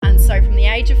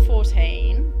age of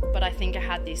 14, but I think I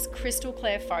had this crystal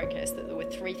clear focus that there were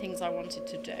three things I wanted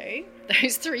to do.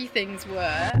 Those three things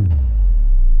were,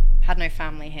 had no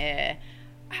family here,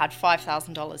 had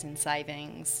 $5,000 in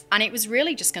savings, and it was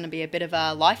really just going to be a bit of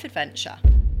a life adventure.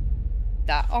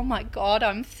 That, oh my God,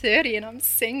 I'm 30 and I'm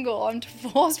single, I'm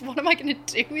divorced, what am I going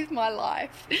to do with my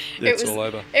life? It's all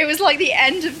over. It was like the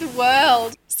end of the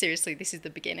world. Seriously, this is the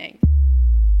beginning.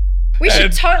 We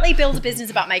should totally build a business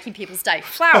about making people's day.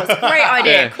 Flowers, great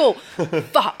idea, cool.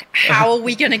 Fuck, how are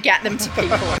we going to get them to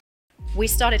people? We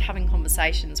started having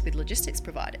conversations with logistics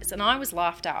providers, and I was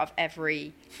laughed out of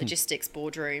every logistics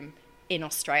boardroom in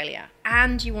Australia.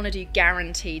 And you want to do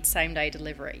guaranteed same-day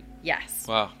delivery? Yes.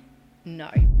 Wow.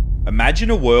 No. Imagine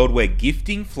a world where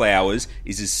gifting flowers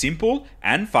is as simple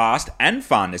and fast and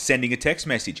fun as sending a text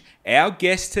message. Our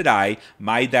guest today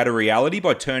made that a reality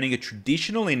by turning a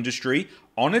traditional industry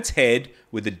on its head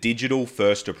with a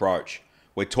digital-first approach.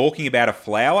 We're talking about a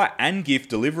flower and gift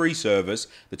delivery service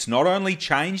that's not only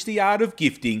changed the art of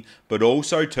gifting, but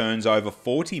also turns over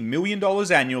 $40 million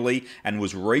annually and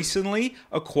was recently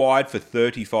acquired for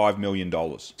 $35 million.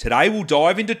 Today we'll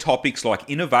dive into topics like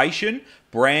innovation,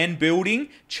 brand building,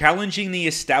 challenging the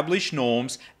established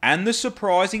norms, and the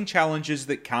surprising challenges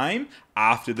that came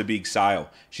after the big sale.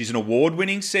 She's an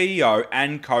award-winning CEO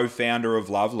and co-founder of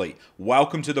LVLY.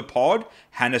 Welcome to the pod,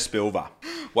 Hannah Spilva.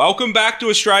 Welcome back to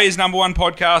Australia's #1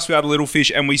 podcast. We are the little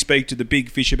fish and we speak to the big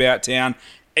fish about town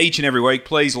each and every week.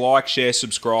 Please like, share,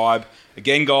 subscribe.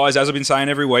 Again, guys, as I've been saying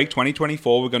every week,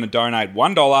 2024, we're going to donate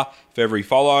 $1 for every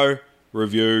follow,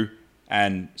 review,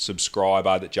 and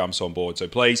subscriber that jumps on board. So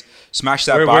please smash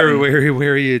that button.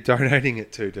 Where are you donating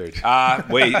it to, dude?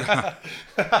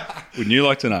 Wouldn't you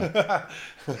like to know?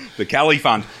 The Cali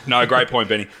Fund. No, great point,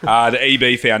 Benny. The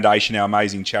EB Foundation, our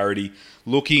amazing charity,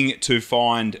 looking to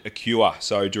find a cure.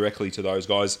 So directly to those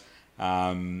guys.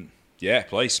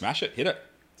 Please smash it. Hit it.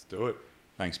 Let's do it.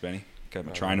 Thanks, Benny. Got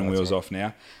my training wheels off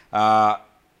now.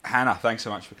 Hannah, thanks so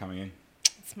much for coming in.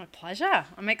 It's my pleasure.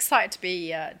 I'm excited to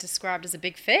be described as a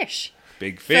big fish.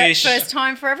 Big fish. First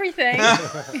time for everything.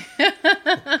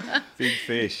 Big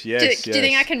fish, yes. Do you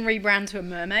think I can rebrand to a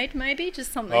mermaid, maybe?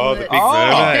 Just something the big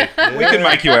mermaid. Yeah. We can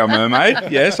make you our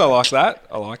mermaid. Yes, I like that.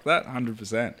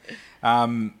 100%.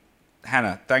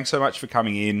 Hannah, thanks so much for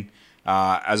coming in.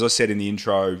 As I said in the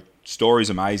intro, story's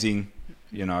amazing.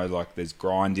 You know, like there's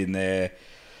grind in there.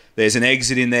 There's an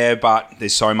exit in there, but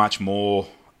there's so much more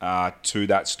to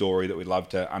that story that we'd love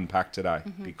to unpack today,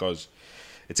 because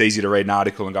it's easy to read an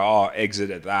article and go, oh, exit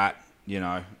at that,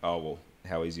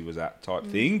 how easy was that type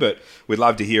thing. But we'd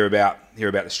love to hear about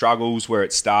the struggles, where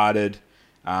it started.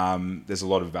 There's a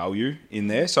lot of value in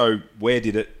there. So where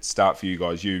did it start for you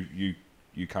guys? You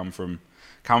come from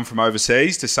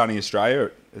overseas to sunny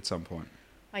Australia at some point.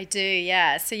 I do,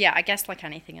 yeah. So yeah, I guess like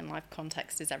anything in life,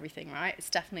 context is everything, right? It's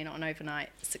definitely not an overnight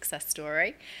success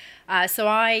story. So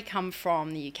I come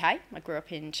from the UK. I grew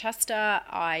up in Chester.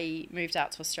 I moved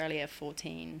out to Australia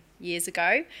 14 years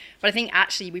ago. But I think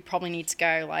actually we probably need to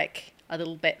go like a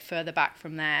little bit further back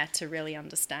from there to really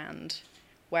understand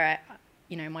where,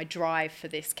 my drive for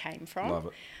this came from. Love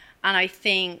it. And I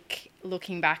think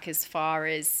looking back as far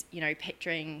as,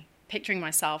 picturing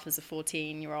myself as a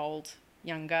 14-year-old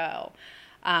young girl,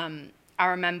 I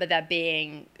remember there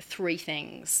being three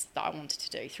things that I wanted to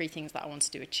do, three things that I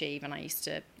wanted to achieve. And I used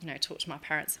to, talk to my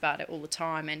parents about it all the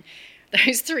time. And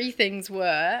those three things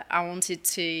were, I wanted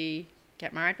to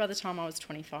get married by the time I was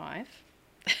 25,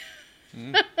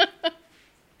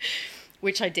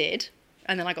 which I did.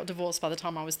 And then I got divorced by the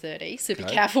time I was 30. So be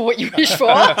careful what you wish for.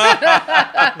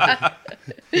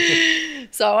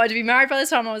 So I wanted to be married by the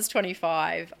time I was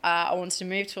 25. I wanted to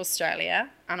move to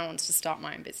Australia and I wanted to start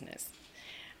my own business.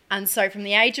 And so from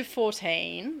the age of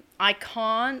 14, I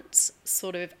can't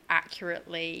sort of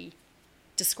accurately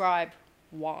describe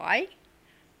why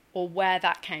or where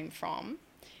that came from.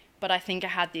 But I think I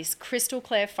had this crystal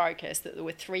clear focus that there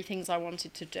were three things I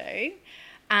wanted to do.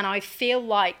 And I feel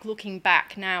like looking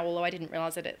back now, although I didn't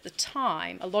realise it at the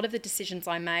time, a lot of the decisions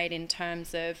I made in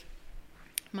terms of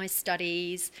my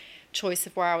studies, choice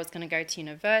of where I was going to go to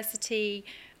university,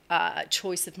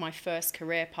 choice of my first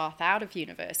career path out of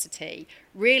university,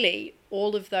 really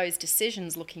all of those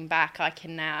decisions looking back I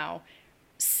can now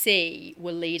see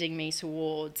were leading me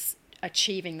towards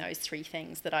achieving those three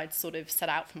things that I'd sort of set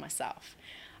out for myself.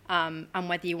 And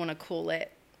whether you want to call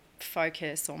it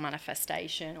focus or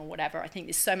manifestation or whatever, I think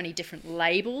there's so many different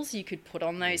labels you could put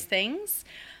on those things.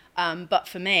 But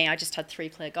for me, I just had three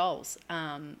clear goals.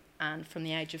 And from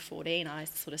the age of 14, I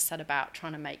sort of set about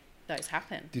trying to make those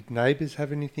happen. Did neighbours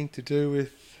have anything to do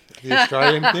with the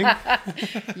Australian thing?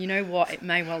 You know what? It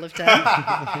may well have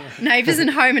done. Neighbours and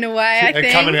home and away, I think.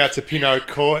 And coming out to Pinot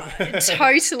Court.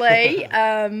 Totally.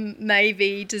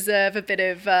 Maybe deserve a bit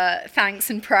of thanks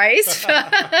and praise for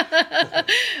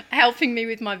helping me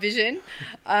with my vision.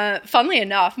 Funnily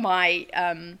enough, my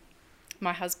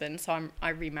husband, so I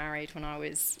remarried when I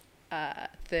was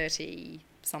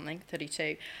 30-something,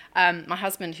 32. My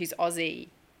husband, who's Aussie,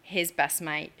 his best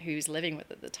mate, who was living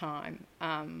with at the time,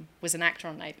 was an actor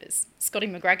on Neighbours, Scotty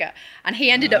McGregor, and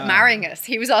he ended up marrying us.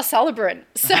 He was our celebrant,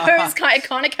 so it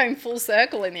kind of came full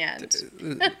circle in the end.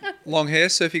 Long hair,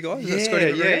 surfy guy? Is that Scotty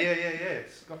McGregor? Yeah.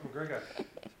 Scott McGregor.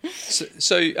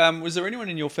 So, was there anyone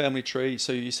in your family tree?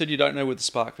 So you said you don't know where the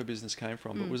spark for business came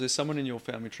from, but was there someone in your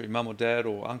family tree, mum or dad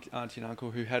or auntie and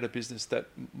uncle, who had a business that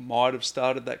might have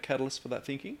started that catalyst for that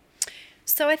thinking?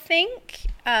 So I think,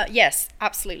 yes,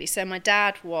 absolutely. So my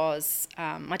dad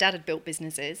had built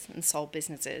businesses and sold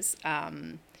businesses.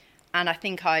 And I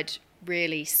think I'd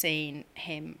really seen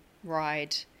him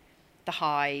ride the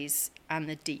highs and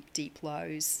the deep, deep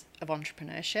lows of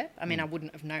entrepreneurship. I mean, I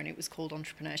wouldn't have known it was called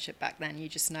entrepreneurship back then. You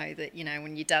just know that,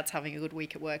 when your dad's having a good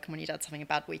week at work and when your dad's having a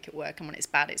bad week at work, and when it's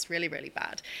bad, it's really, really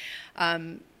bad.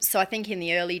 So I think in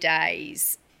the early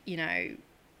days, I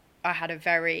had a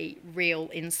very real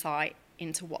insight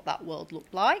into what that world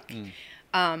looked like.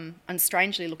 And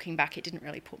strangely, looking back, it didn't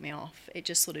really put me off. It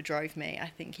just sort of drove me, I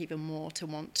think, even more to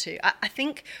want to. I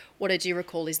think what I do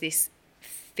recall is this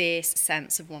fierce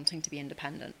sense of wanting to be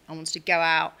independent. I wanted to go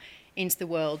out into the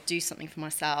world, do something for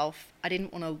myself. I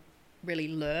didn't want to really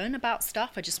learn about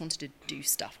stuff. I just wanted to do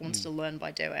stuff. I wanted to learn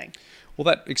by doing. Well,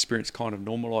 that experience kind of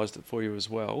normalised it for you as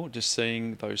well, just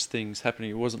seeing those things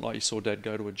happening. It wasn't like you saw Dad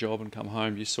go to a job and come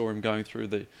home. You saw him going through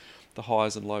the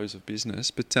highs and lows of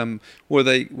business. But were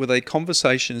they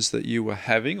conversations that you were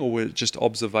having, or were it just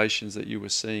observations that you were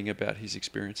seeing about his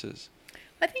experiences?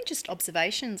 I think just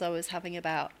observations I was having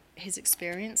about his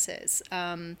experiences.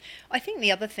 I think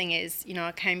the other thing is,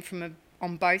 I came from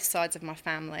on both sides of my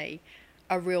family,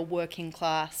 a real working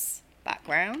class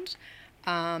background.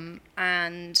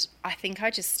 And I think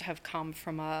I just have come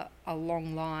from a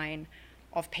long line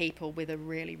of people with a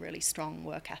really, really strong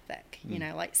work ethic,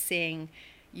 like seeing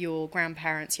your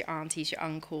grandparents, your aunties, your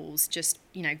uncles, just,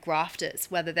 grafters,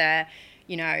 whether they're,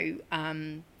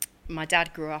 my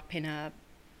dad grew up in a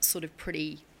sort of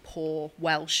pretty poor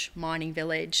Welsh mining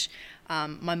village.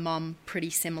 My mum, pretty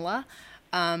similar.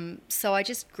 So I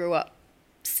just grew up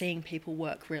seeing people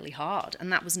work really hard,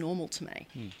 and that was normal to me.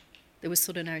 There was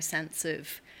sort of no sense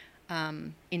of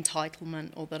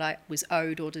entitlement or that I was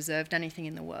owed or deserved anything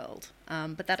in the world.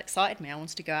 But that excited me. I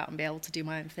wanted to go out and be able to do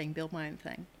my own thing, build my own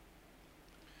thing.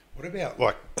 What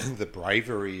about the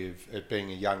bravery of being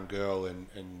a young girl and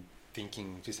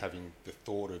thinking, just having the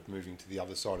thought of moving to the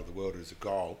other side of the world as a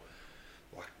goal?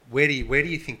 Where do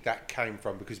you think that came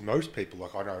from? Because most people,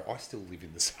 I know I still live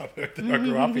in the suburb that I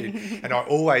grew up in, and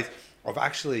I've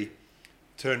actually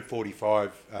turned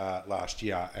 45 last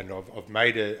year, and I've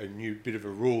made a new bit of a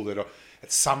rule that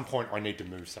at some point I need to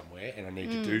move somewhere and I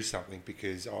need to do something,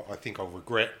 because I think I'll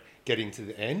regret getting to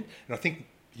the end. And I think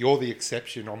you're the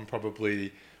exception. I'm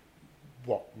probably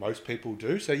what most people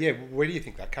do. So yeah, where do you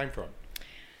think that came from?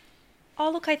 Oh,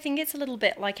 look, I think it's a little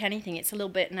bit like anything. It's a little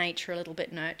bit nature, a little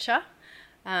bit nurture.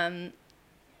 And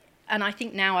I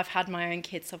think now I've had my own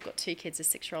kids. So I've got 2 kids, a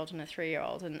 6-year-old and a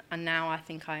 3-year-old. And now I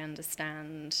think I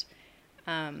understand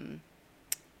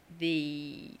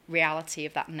the reality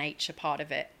of that nature part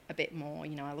of it a bit more.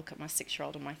 I look at my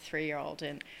 6-year-old and my 3-year-old,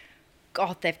 and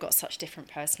God, they've got such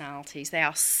different personalities. They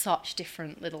are such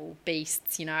different little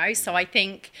beasts, So I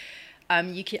think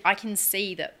I can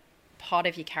see that part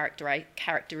of your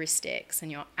characteristics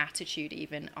and your attitude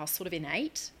even are sort of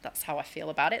innate. That's how I feel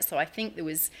about it. So I think there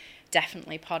was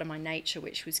definitely part of my nature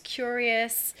which was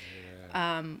curious,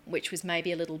 which was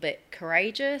maybe a little bit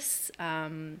courageous,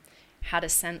 had a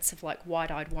sense of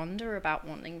wide-eyed wonder about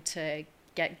wanting to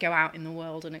go out in the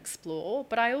world and explore.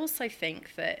 But I also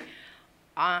think that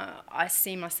I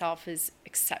see myself as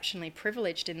exceptionally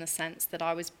privileged in the sense that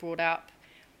I was brought up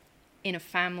in a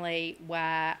family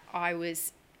where I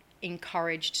was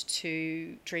encouraged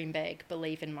to dream big,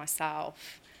 believe in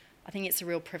myself. I think it's a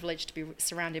real privilege to be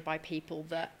surrounded by people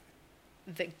that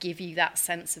give you that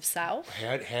sense of self.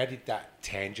 How did that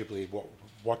tangibly,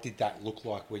 what did that look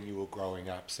like when you were growing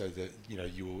up, so that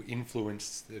you were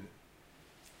influenced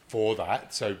for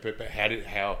that? So but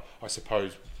how I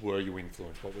suppose were you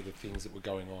influenced? What were the things that were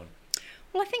going on?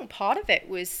 Well, I think part of it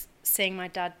was seeing my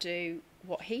dad do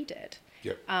what he did.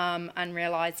 Yep. And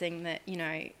realising that,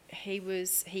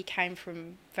 he came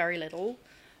from very little.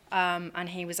 and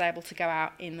he was able to go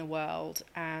out in the world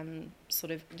and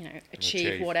sort of,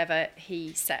 achieve whatever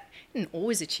he set. He didn't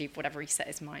always achieve whatever he set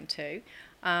his mind to,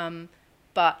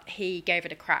 but he gave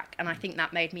it a crack. And I think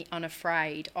that made me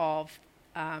unafraid of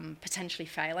potentially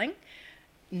failing,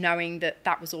 knowing that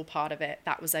that was all part of it,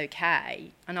 that was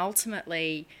okay. And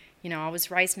ultimately, I was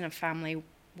raised in a family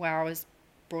where I was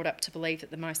brought up to believe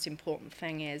that the most important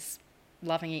thing is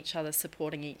loving each other,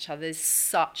 supporting each other. There's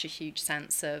such a huge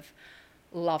sense of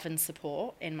love and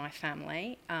support in my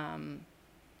family.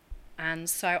 And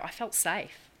so I felt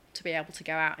safe to be able to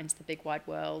go out into the big wide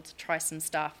world, try some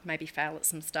stuff, maybe fail at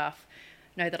some stuff,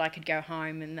 know that I could go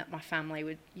home and that my family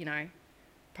would,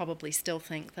 probably still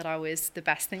think that I was the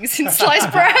best thing since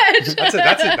sliced bread. That's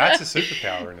a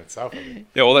superpower in itself, I think.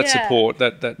 Yeah, well, that support,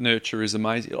 that nurture is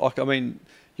amazing. Like, I mean,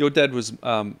 your dad was,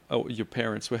 your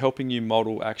parents were helping you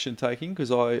model action taking,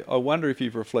 because I wonder if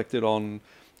you've reflected on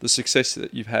the success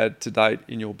that you've had to date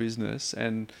in your business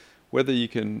and whether you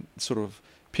can sort of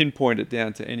pinpoint it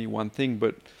down to any one thing.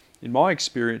 But in my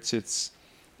experience, it's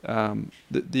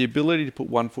the ability to put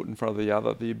one foot in front of the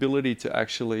other, the ability to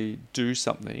actually do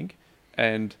something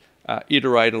and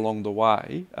iterate along the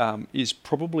way is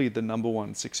probably the number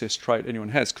one success trait anyone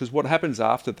has. Because what happens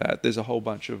after that, there's a whole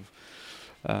bunch of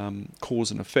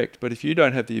cause and effect. But if you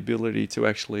don't have the ability to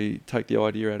actually take the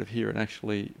idea out of here and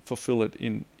actually fulfill it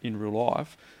in real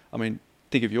life, I mean,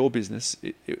 think of your business.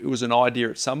 It was an idea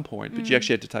at some point, but you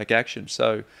actually had to take action.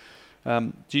 So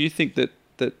do you think that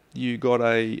you got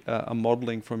a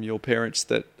modelling from your parents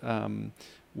that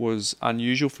was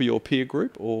unusual for your peer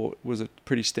group, or was it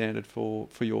pretty standard for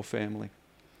your family?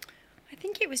 I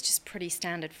think it was just pretty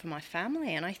standard for my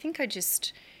family, and I think I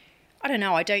don't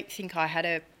know. I don't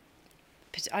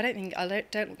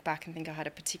look back and think I had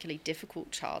a particularly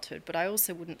difficult childhood, but I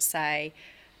also wouldn't say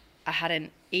I had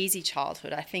an easy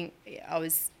childhood. I think I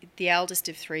was the eldest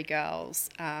of three girls,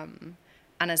 and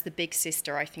as the big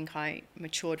sister, I think I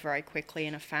matured very quickly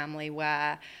in a family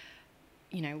where,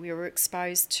 we were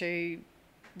exposed to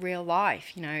real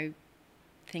life,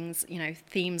 things,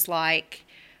 themes like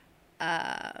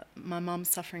my mum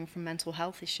suffering from mental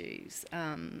health issues,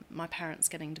 my parents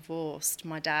getting divorced,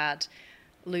 my dad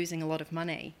losing a lot of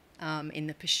money in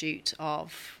the pursuit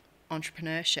of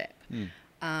entrepreneurship,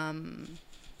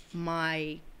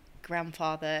 my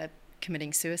grandfather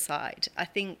committing suicide. I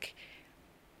think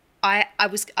I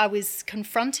was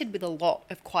confronted with a lot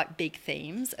of quite big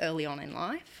themes early on in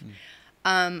life.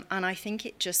 And I think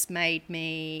it just made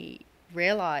me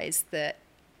realise that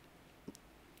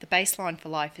the baseline for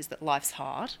life is that life's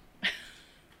hard,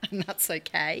 and that's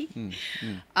okay.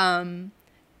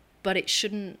 But it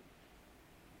shouldn't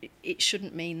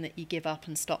mean that you give up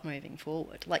and stop moving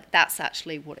forward. Like, that's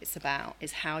actually what it's about,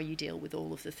 is how you deal with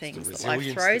all of the things that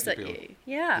life throws at you.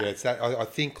 Yeah. Yeah, it's that. I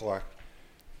think,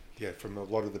 from a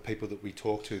lot of the people that we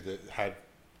talk to that have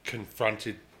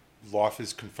confronted, life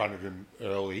has confronted them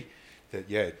early, that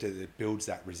it builds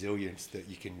that resilience that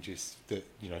you can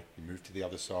you move to the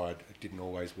other side. It didn't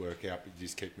always work out, but you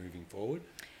just keep moving forward.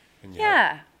 And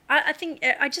I think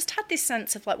I just had this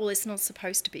sense of it's not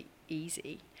supposed to be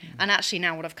easy. And actually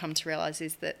now what I've come to realise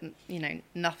is that,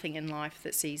 nothing in life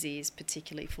that's easy is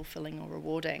particularly fulfilling or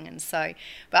rewarding. And so,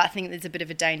 but I think there's a bit of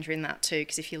a danger in that too,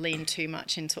 because if you lean too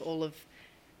much into all of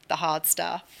the hard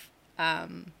stuff,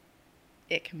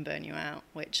 it can burn you out,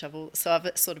 which I've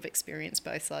sort of experienced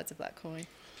both sides of that coin.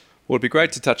 Well, it'd be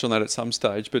great to touch on that at some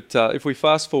stage, but if we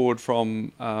fast forward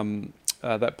from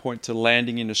that point to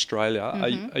landing in Australia,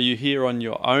 are you here on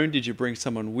your own? Did you bring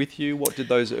someone with you? What did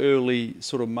those early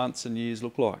sort of months and years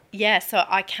look like? Yeah, so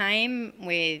I came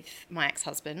with my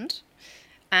ex-husband,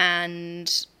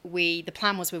 and the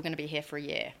plan was we were going to be here for a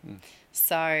year.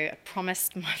 So I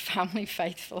promised my family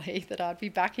faithfully that I'd be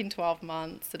back in 12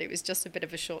 months, that it was just a bit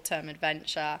of a short-term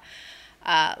adventure.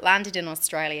 Landed in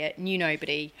Australia, knew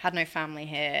nobody, had no family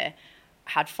here,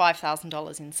 had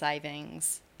 $5,000 in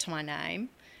savings to my name.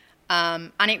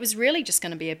 And it was really just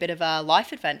going to be a bit of a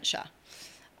life adventure.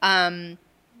 In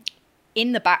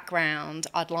the background,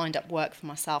 I'd lined up work for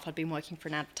myself. I'd been working for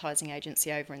an advertising agency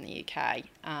over in the UK.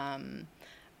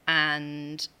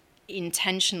 And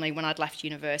intentionally, when I'd left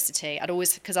university,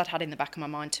 because I'd had in the back of my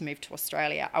mind to move to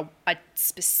Australia, I'd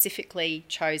specifically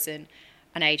chosen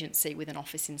an agency with an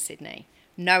office in Sydney,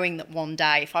 knowing that one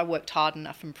day, if I worked hard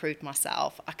enough and proved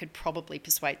myself, I could probably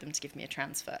persuade them to give me a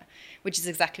transfer, which is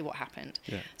exactly what happened.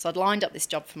 Yeah. So I'd lined up this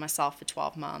job for myself for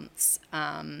 12 months.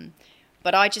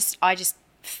 But I just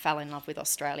fell in love with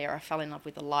Australia. I fell in love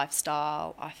with the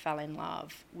lifestyle. I fell in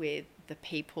love with the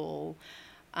people.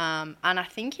 And I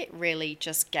think it really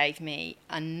just gave me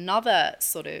another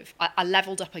I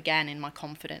leveled up again in my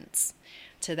confidence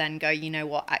to then go, you know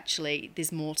what, actually,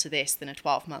 there's more to this than a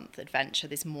 12-month adventure.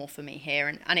 There's more for me here.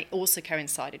 And it also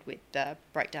coincided with the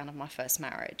breakdown of my first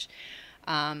marriage.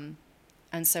 And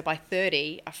so by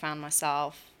 30, I found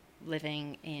myself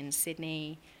living in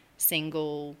Sydney,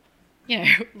 single. You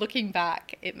know, looking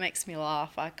back, it makes me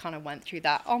laugh. I kind of went through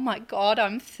that. Oh my God,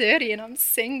 I'm 30 and I'm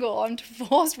single. I'm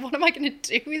divorced. What am I going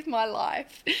to do with my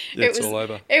life? It's all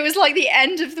over. It was like the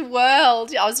end of the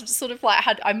world. I was sort of like,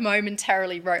 I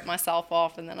momentarily wrote myself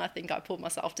off, and then I think I pulled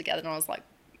myself together and I was like,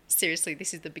 seriously,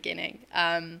 this is the beginning.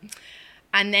 And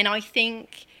then I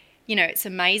think, you know, it's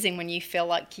amazing when you feel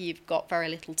like you've got very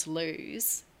little to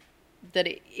lose, that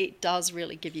it does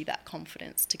really give you that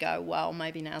confidence to go, well,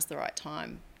 maybe now's the right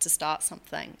time to start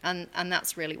something, and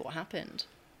that's really what happened.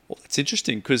 Well, it's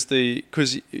interesting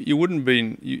because you wouldn't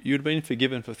been you'd been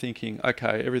forgiven for thinking,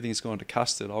 okay, everything's gone to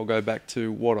custard, I'll go back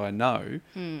to what I know.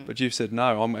 But you've said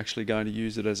no, I'm actually going to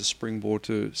use it as a springboard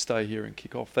to stay here and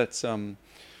kick off.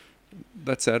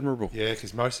 That's admirable. Yeah,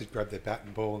 because most would grab their bat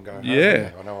and ball and go home.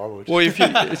 Yeah, I know I would. Well, if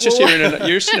it's just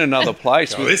you're just in another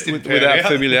place without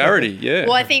familiarity. Yeah.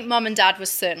 Well, I think Mum and Dad was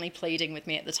certainly pleading with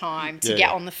me at the time to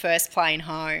get on the first plane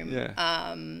home.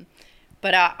 Yeah.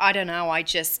 But I don't know. I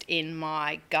just, in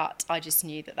my gut, I just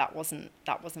knew that wasn't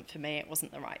for me. It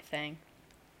wasn't the right thing.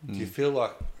 Do you feel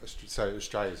like, so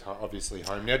Australia's obviously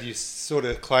home now? Do you sort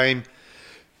of claim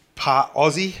part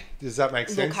Aussie? Does that make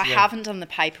sense? Look, I haven't done the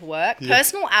paperwork. Yeah.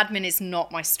 Personal admin is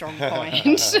not my strong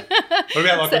point. What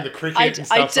about like when the cricket and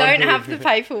stuff? I don't have the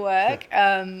paperwork.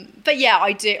 But yeah,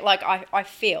 I do. Like I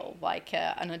feel like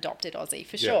an adopted Aussie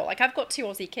for sure. Like I've got 2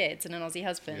 Aussie kids and an Aussie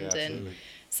husband, and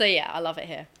so yeah, I love it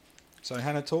here. So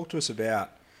Hannah, talk to us about,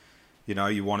 you know,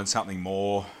 you wanted something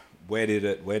more. Where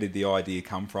did the idea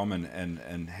come from,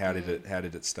 and how did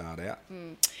it start out?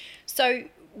 So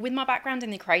with my background in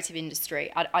the creative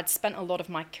industry, I'd spent a lot of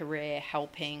my career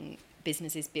helping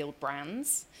businesses build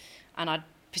brands, and I'd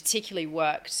particularly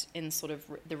worked in sort of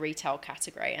the retail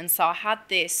category. And so I had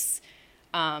this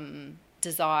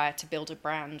desire to build a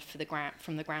brand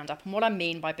from the ground up. And what I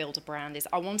mean by build a brand is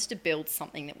I wanted to build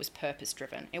something that was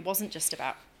purpose-driven. It wasn't just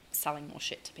about selling more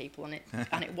shit to people, and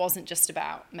it wasn't just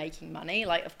about making money.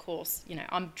 Like, of course, you know,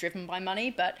 I'm driven by money,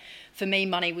 but for me,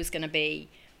 money was going to be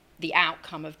the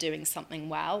outcome of doing something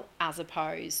well, as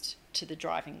opposed to the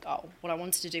driving goal. What I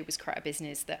wanted to do was create a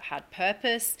business that had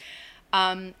purpose,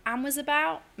 and was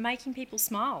about making people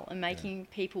smile and making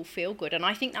people feel good. And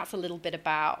I think that's a little bit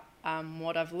about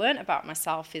what I've learned about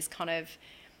myself, is kind of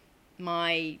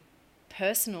my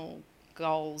personal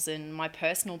goals and my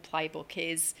personal playbook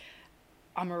is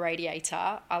I'm a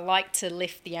radiator. I like to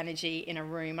lift the energy in a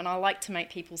room, and I like to make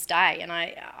people's day. And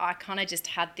I kind of just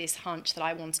had this hunch that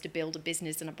I wanted to build a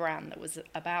business and a brand that was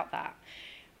about that.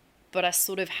 But I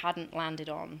sort of hadn't landed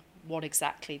on what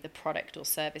exactly the product or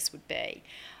service would be.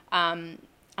 And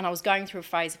I was going through a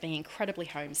phase of being incredibly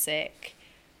homesick,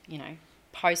 you know,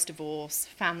 post-divorce,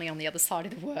 family on the other side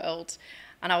of the world.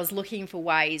 And I was looking for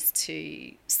ways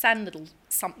to send little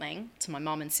something to my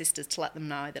mum and sisters to let them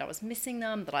know that I was missing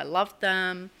them, that I loved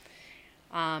them.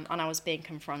 And I was being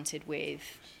confronted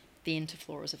with the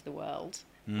interfloras of the world,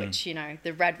 which, you know,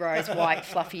 the red rose, white,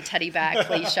 fluffy teddy bear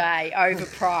cliche,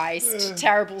 overpriced,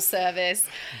 terrible service.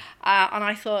 And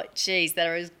I thought, geez,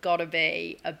 there has got to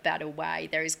be a better way.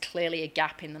 There is clearly a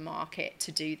gap in the market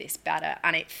to do this better.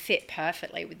 And it fit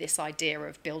perfectly with this idea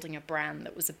of building a brand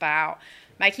that was about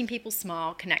making people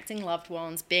smile, connecting loved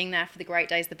ones, being there for the great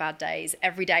days, the bad days,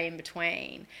 every day in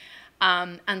between.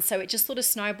 And so it just sort of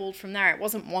snowballed from there. It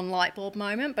wasn't one light bulb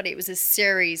moment, but it was a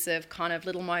series of kind of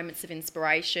little moments of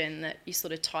inspiration that you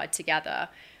sort of tied together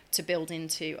to build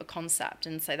into a concept.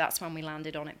 And so that's when we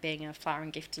landed on it being a flower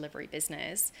and gift delivery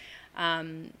business.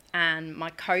 And my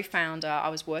co-founder I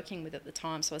was working with at the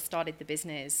time, so I started the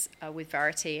business with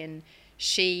Verity, and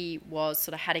she was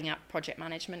sort of heading up project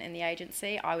management in the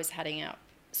agency. I was heading up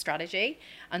strategy.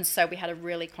 And so we had a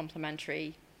really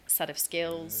complementary set of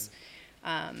skills.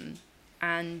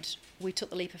 And we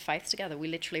took the leap of faith together. We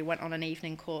literally went on an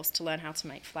evening course to learn how to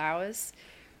make flowers.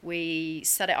 We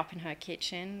set it up in her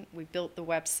kitchen. We built the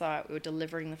website. We were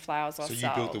delivering the flowers ourselves. So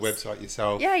you built the website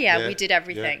yourself? Yeah, we did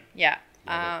everything. Yeah.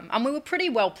 And we were pretty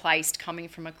well placed coming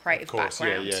from a creative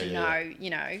background to know,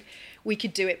 you know, we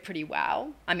could do it pretty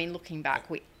well. I mean, looking back,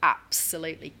 we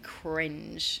absolutely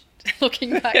cringe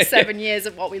looking back 7 years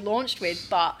of what we launched with,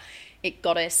 but it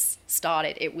got us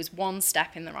started. It was one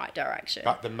step in the right direction.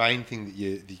 But the main thing that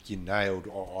you nailed,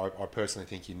 I personally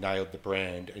think you nailed the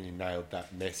brand and you nailed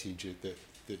that message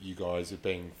that that you guys are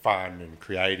being fun and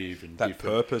creative and That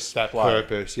different. purpose That play.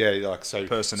 purpose, yeah, like so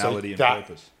Personality and that,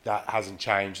 purpose. That hasn't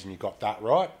changed, and you got that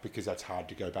right, because that's hard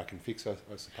to go back and fix, I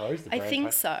suppose. I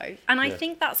think so. And I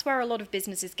think that's where a lot of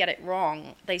businesses get it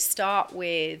wrong. They start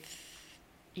with,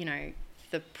 you know,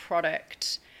 the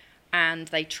product, and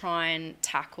they try and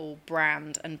tackle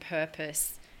brand and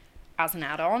purpose as an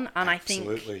add-on. And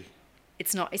Absolutely. I think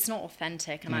it's not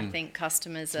authentic. And I think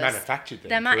customers are manufactured.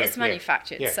 Then, it's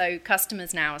manufactured. Yeah. So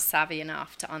customers now are savvy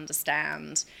enough to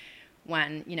understand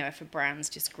when, you know, if a brand's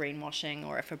just greenwashing,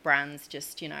 or if a brand's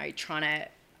just, you know, trying to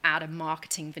add a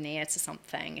marketing veneer to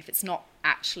something, if it's not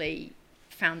actually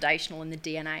foundational in the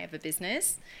DNA of a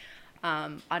business,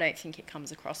 I don't think it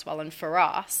comes across well. And for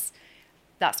us,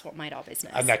 that's what made our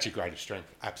business. And that's your greatest strength,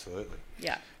 absolutely.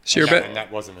 Yeah. So And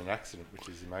that wasn't an accident, which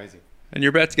is amazing. And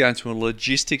you're about to go into a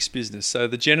logistics business. So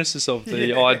the genesis of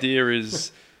the idea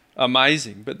is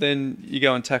amazing, but then you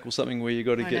go and tackle something where you've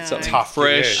got to get something Tough,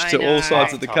 fresh yeah. to all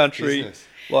sides of the Tough country. business.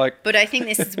 Like, But I think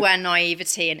this is where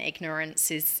naivety and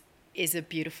ignorance is a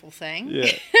beautiful thing.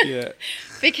 yeah.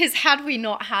 Because had we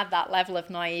not had that level of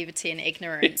naivety and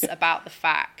ignorance about the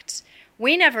fact,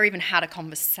 we never even had a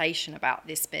conversation about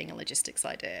this being a logistics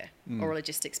idea or a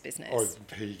logistics business. Or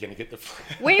who are you going to get the...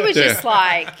 We were just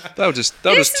like, They'll just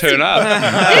turn up.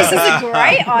 this is a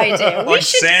great idea. Like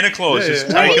Santa Claus just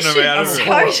taking them out of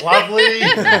it. Lovely.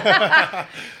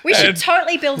 We should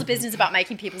totally build a business about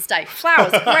making people's day.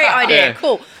 Flowers, great idea, Yeah.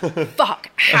 cool. Fuck,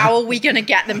 how are we going to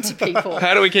get them to people?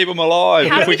 How do we keep them alive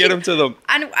How if do we we get keep- them to them?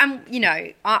 And you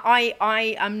know,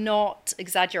 I am not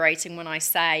exaggerating when I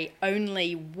say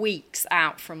only weeks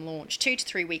out from launch, 2 to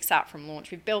 3 weeks out from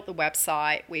launch, we've built the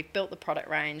website, we've built the product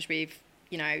range, we've,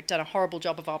 you know, done a horrible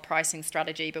job of our pricing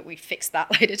strategy, but we fixed that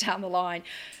later down the line.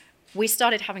 We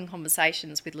started having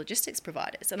conversations with logistics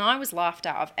providers, and I was laughed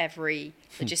out of every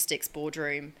logistics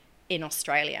boardroom in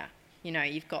Australia. You know,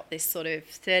 you've got this sort of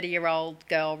 30-year-old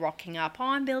girl rocking up, oh,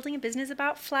 I'm building a business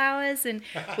about flowers, and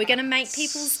we're going to make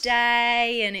people's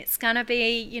day, and it's going to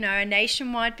be, you know, a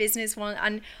nationwide business one.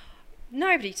 And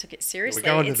nobody took it seriously.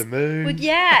 We're going to the moon. Well,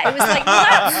 yeah, it was like,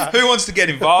 well, that's... Who wants to get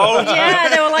involved? Yeah,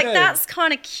 they were like, that's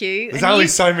kind of cute. There's And only you-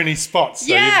 so many spots.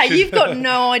 So yeah, you should- you've got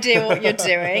no idea what you're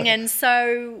doing. And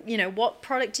so, you know, what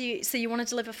product do you... So you want to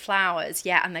deliver flowers.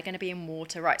 Yeah, and they're going to be in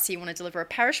water. Right, so you want to deliver a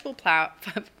perishable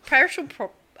product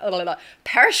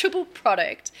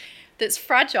that's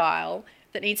fragile,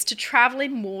 that needs to travel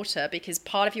in water because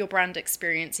part of your brand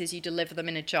experience is you deliver them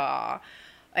in a jar.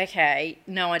 Okay,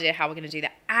 no idea how we're going to do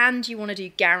that. And you want to do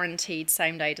guaranteed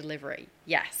same-day delivery.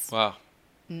 Yes. Wow.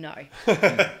 No.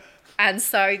 And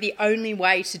so the only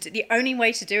way to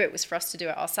do it was for us to do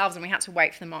it ourselves, and we had to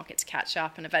wait for the market to catch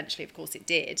up, and eventually, of course, it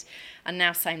did. And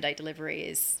now same-day delivery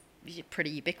is pretty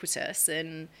ubiquitous,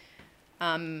 and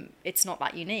it's not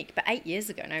that unique. But 8 years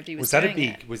ago, nobody was doing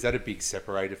it. Was that a big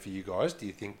separator for you guys? Do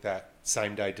you think that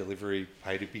same-day delivery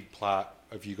played a big part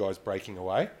of you guys breaking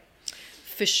away?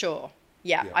 For sure.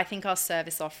 Yeah, Yeah. I think our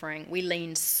service offering, we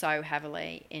leaned so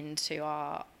heavily into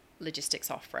our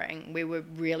logistics offering. We were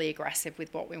really aggressive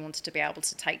with what we wanted to be able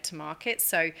to take to market.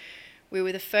 So we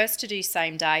were the first to do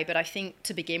same day, but I think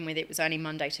to begin with, it was only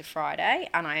Monday to Friday.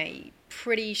 And I'm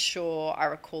pretty sure I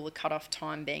recall the cutoff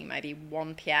time being maybe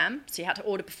 1 p.m. So you had to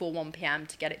order before 1 p.m.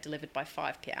 to get it delivered by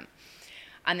 5 p.m.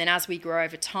 And then as we grew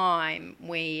over time,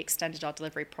 we extended our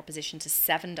delivery proposition to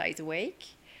 7 days a week.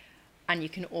 And you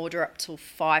can order up till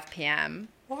 5 p.m.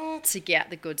 to get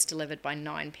the goods delivered by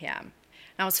 9 p.m.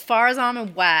 Now, as far as I'm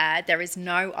aware, there is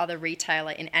no other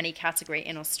retailer in any category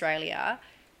in Australia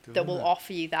that will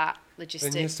offer you that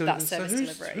logistics, that service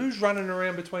delivery. Who's running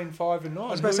around between 5 and 9? I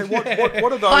was about to say, what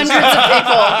are those? Hundreds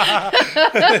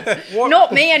of people.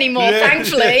 Not me anymore,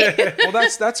 thankfully. Well,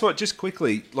 that's what, just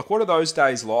quickly, like, what are those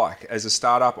days like as a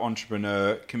startup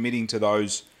entrepreneur committing to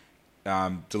those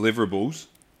deliverables,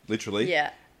 literally?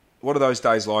 Yeah. What are those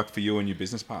days like for you and your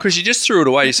business partner? Because you just threw it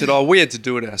away. You said, "Oh, we had to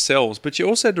do it ourselves," but you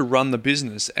also had to run the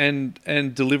business and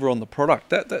deliver on the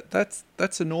product.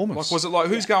 That's enormous. Like, was it like,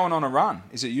 who's going on a run?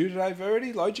 Is it you today,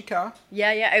 Verity? Load your car.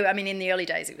 Yeah. I mean, in the early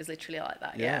days, it was literally like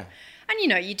that. Yeah. And you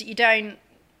know,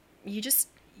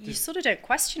 you sort of don't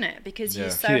question it because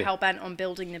you're so hell bent on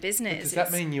building the business. Does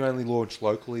that mean you only launch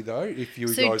locally though? If you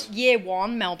so guys, year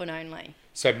one, Melbourne only.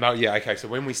 So okay. So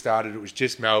when we started, it was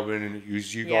just Melbourne, and it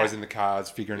was you guys in the cars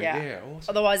figuring it. Yeah, awesome.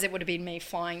 Otherwise, it would have been me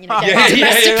flying. You know, getting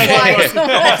domestic flights.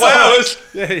 Flowers.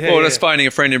 Or just phoning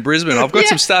a friend in Brisbane. I've got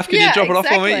some stuff. Can you drop it off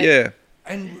for me? Yeah.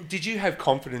 And did you have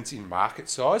confidence in market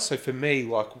size? So for me,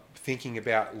 like thinking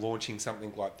about launching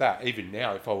something like that, even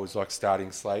now, if I was like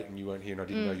starting Slate and you weren't here and I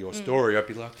didn't know your story, I'd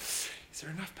be like, is there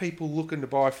enough people looking to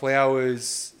buy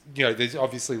flowers? You know, there's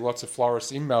obviously lots of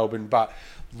florists in Melbourne, but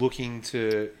looking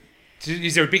to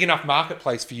is there a big enough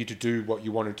marketplace for you to do what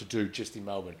you wanted to do just in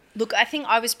Melbourne? Look, I think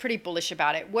I was pretty bullish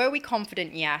about it. Were we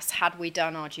confident? Yes. Had we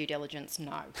done our due diligence?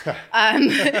 No.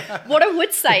 What I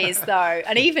would say is, though,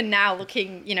 and even now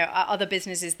looking, you know, at other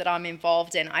businesses that I'm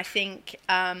involved in, I think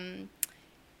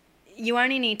you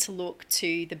only need to look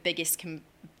to the biggest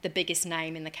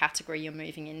name in the category you're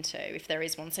moving into, if there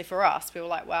is one. So for us, we were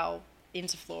like, well,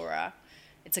 Interflora,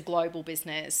 it's a global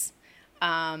business.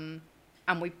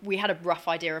 And we had a rough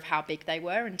idea of how big they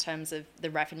were in terms of the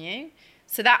revenue.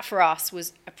 So that for us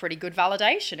was a pretty good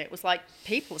validation. It was like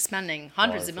people are spending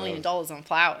hundreds of millions of dollars on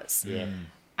flowers. Yeah.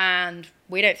 And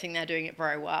we don't think they're doing it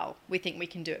very well. We think we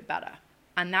can do it better.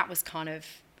 And that was kind of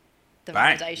the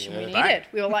validation we needed.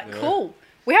 We were like, cool.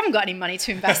 We haven't got any money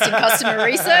to invest in customer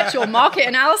research or market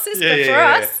analysis, but for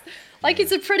us, like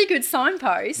it's a pretty good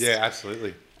signpost. Yeah,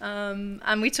 absolutely.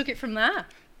 And we took it from there.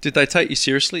 Did they take you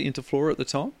seriously, Interflora, at the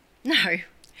time? No.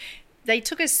 They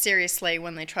took us seriously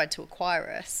when they tried to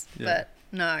acquire us, but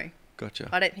no. Gotcha.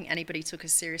 I don't think anybody took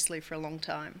us seriously for a long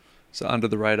time. So under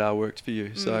the radar worked for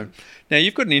you. So now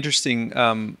you've got an interesting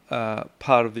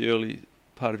part of the early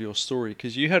part of your story,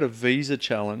 because you had a visa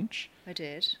challenge. I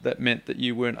did. That meant that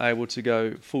you weren't able to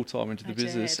go full-time into the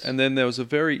business. And then there was a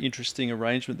very interesting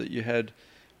arrangement that you had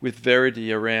with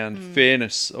Verity around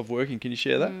fairness of working. Can you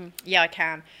share that? Yeah, I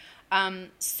can.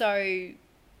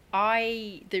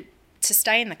 To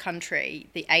stay in the country,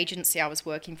 the agency I was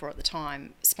working for at the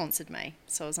time sponsored me.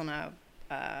 So I was on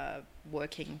a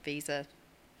working visa.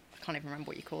 I can't even remember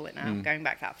what you call it now. I'm going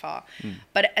back that far.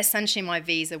 But essentially my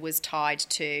visa was tied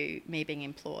to me being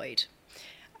employed.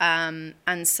 And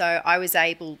so I was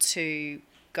able to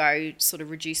go sort of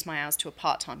reduce my hours to a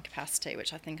part-time capacity,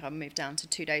 which I think I moved down to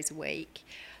 2 days a week.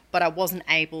 But I wasn't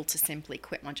able to simply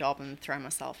quit my job and throw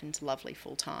myself into lovely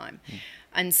full-time.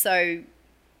 And so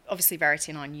obviously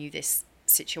Verity and I knew this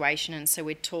situation, and so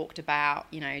we'd talked about,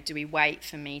 you know, do we wait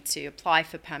for me to apply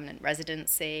for permanent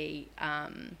residency?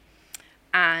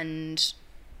 And,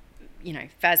 you know,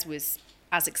 Fez was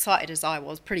as excited as I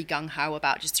was, pretty gung-ho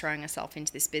about just throwing herself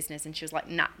into this business, and she was like,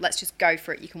 nah, let's just go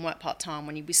for it. You can work part-time.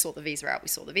 When we sort the visa out, we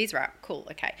sort the visa out. Cool,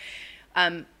 okay.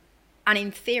 And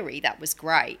in theory, that was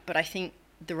great, but I think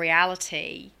the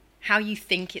reality, how you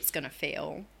think it's going to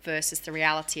feel versus the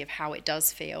reality of how it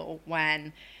does feel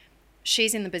when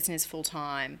she's in the business full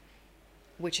time,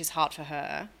 which is hard for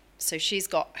her. So she's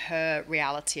got her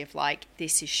reality of like,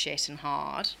 this is shit and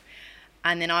hard.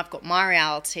 And then I've got my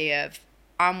reality of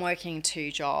I'm working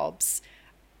 2 jobs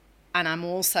and I'm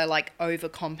also like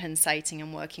overcompensating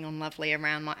and working on lovely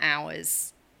around my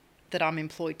hours that I'm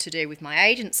employed to do with my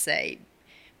agency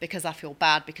because I feel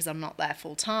bad because I'm not there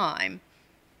full time.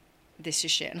 This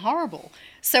is shit and horrible.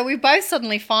 So we both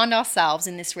suddenly find ourselves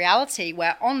in this reality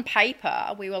where on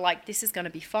paper we were like, this is going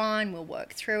to be fine, we'll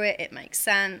work through it, it makes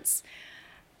sense.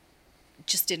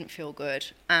 Just didn't feel good,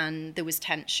 and there was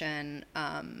tension.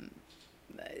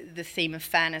 The theme of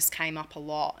fairness came up a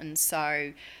lot, and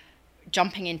so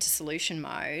jumping into solution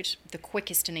mode, the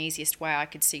quickest and easiest way I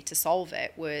could see to solve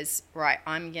it was, right,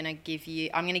 I'm going to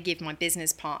give my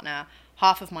business partner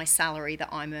half of my salary that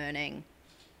I'm earning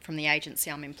from the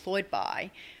agency I'm employed by,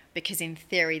 because in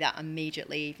theory that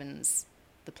immediately evens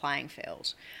the playing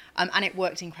field. And it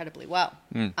worked incredibly well.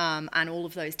 And all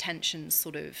of those tensions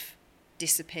sort of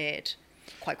disappeared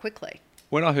quite quickly.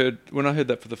 When I heard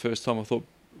that for the first time, I thought,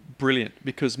 brilliant,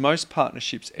 because most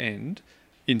partnerships end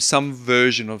in some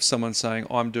version of someone saying,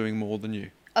 I'm doing more than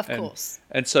you. Of course.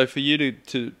 And so for you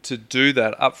to do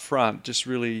that up front just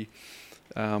really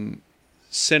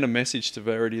sent a message to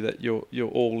Verity that you're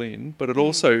all in, but it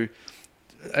also,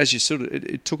 as you sort of,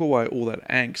 it took away all that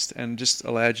angst and just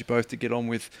allowed you both to get on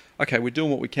with, okay, we're doing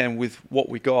what we can with what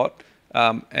we got,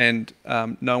 and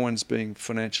no one's being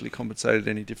financially compensated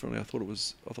any differently. I thought it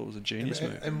was a genius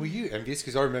move. And were you envious?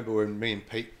 Because I remember when me and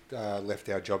Pete left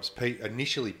our jobs, Pete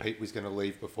was going to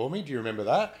leave before me. Do you remember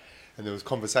that? And there was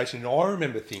conversation. And I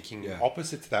remember thinking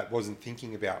opposite to that, wasn't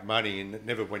thinking about money, and it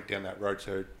never went down that road,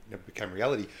 so it never became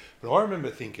reality. But I remember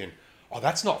thinking, oh,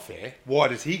 that's not fair. Why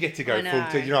does he get to go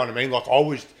full? You know what I mean? Like I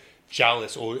was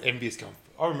jealous or envious. Going,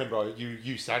 I remember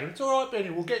you saying, "It's all right, Benny.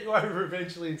 We'll get you over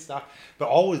eventually and stuff." But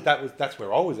that's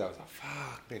where I was. I was like,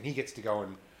 "Fuck, man, he gets to go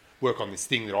and work on this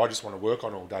thing that I just want to work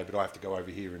on all day, but I have to go over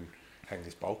here and hang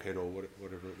this bulkhead or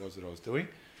whatever it was that I was doing."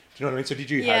 Do you know what I mean? So did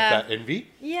you have that envy?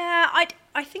 Yeah,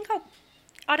 I think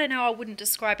I don't know, I wouldn't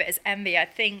describe it as envy. I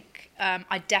think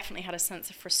I definitely had a sense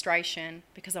of frustration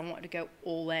because I wanted to go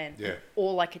all in. Yeah.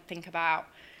 All I could think about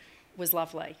was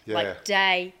lovely. Yeah. Like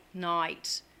day,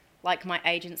 night, like my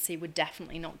agency were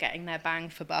definitely not getting their bang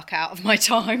for buck out of my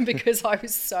time because I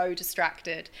was so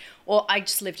distracted. Or I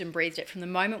just lived and breathed it. From the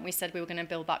moment we said we were going to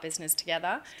build that business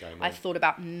together, I thought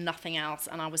about nothing else,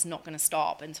 and I was not going to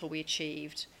stop until we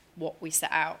achieved what we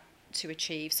set out to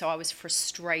achieve. So I was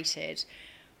frustrated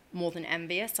more than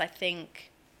envious. I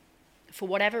think for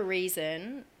whatever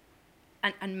reason,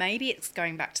 and maybe it's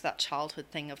going back to that childhood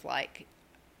thing of like,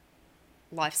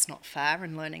 life's not fair,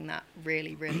 and learning that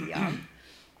really, really young.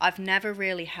 I've never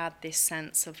really had this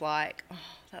sense of like, oh,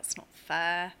 that's not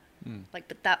fair. Like,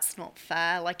 but that's not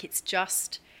fair. Like, it's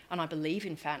just, and I believe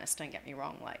in fairness, don't get me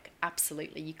wrong. Like,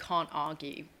 absolutely, you can't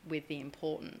argue with the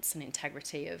importance and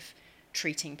integrity of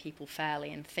treating people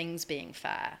fairly and things being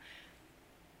fair.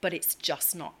 But it's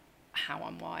just not how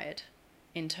I'm wired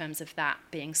in terms of that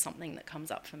being something that comes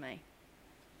up for me.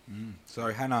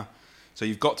 So, Hannah, so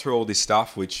you've got through all this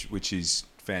stuff, which is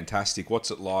fantastic. What's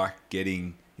it like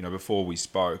getting, you know, before we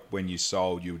spoke, when you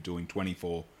sold, you were doing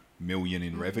 24 million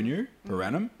in revenue per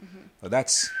annum. So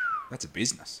that's a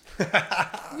business.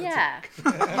 Yeah.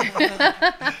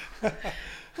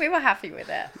 We were happy with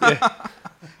it. Yeah.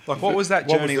 Like, what was that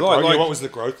journey like? What was the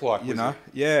growth like? You know?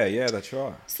 Yeah, that's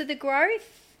right. So the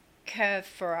growth curve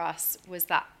for us was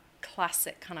that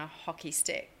classic kind of hockey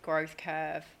stick growth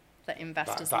curve that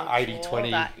investors that look for.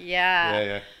 80-20.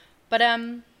 Yeah. But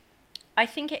I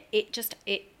think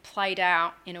it played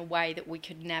out in a way that we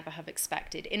could never have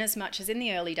expected, in as much as in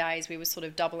the early days we were sort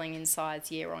of doubling in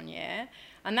size year on year,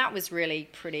 and that was really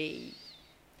pretty,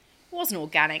 it wasn't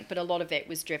organic, but a lot of it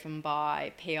was driven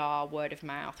by PR, word of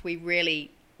mouth. We really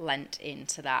lent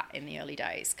into that in the early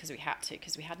days because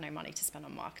we had no money to spend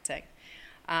on marketing.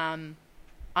 And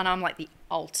I'm like the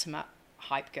ultimate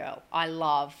hype girl. I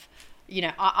love, you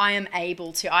know, I am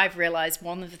able to, I've realized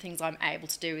one of the things I'm able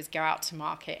to do is go out to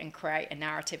market and create a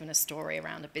narrative and a story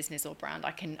around a business or brand.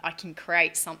 I can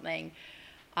create something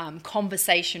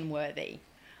conversation worthy.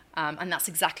 And that's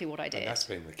exactly what I did. And that's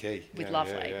been the key. With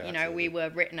Lovely. You know, we were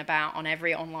written about on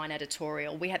every online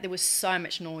editorial. There was so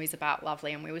much noise about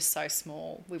Lovely, and we were so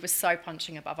small. We were so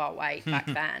punching above our weight back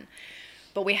then.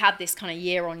 But we had this kind of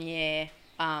year on year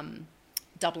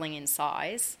doubling in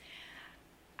size.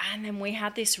 And then we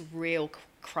had this real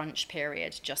crunch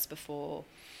period just before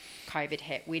COVID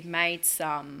hit. We'd made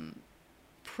some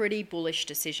pretty bullish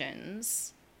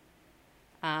decisions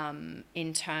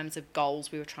in terms of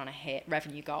goals we were trying to hit,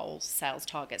 revenue goals, sales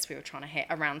targets we were trying to hit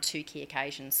around two key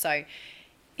occasions. So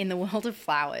in the world of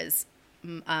flowers,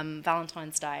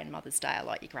 Valentine's Day and Mother's Day are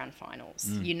like your grand finals.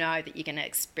 You know that you're going to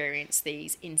experience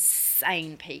these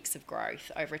insane peaks of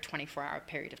growth over a 24-hour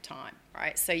period of time,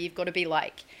 right? So you've got to be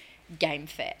like game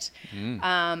fit.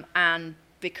 And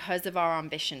because of our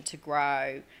ambition to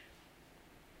grow,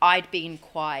 I'd been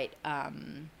quite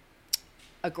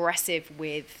aggressive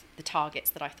with the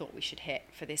targets that I thought we should hit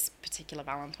for this particular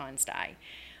Valentine's Day.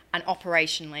 And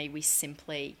operationally, we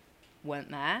simply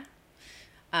weren't there.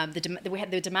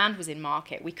 The demand was in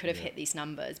market. We could have hit these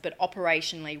numbers, but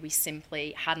operationally, we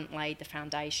simply hadn't laid the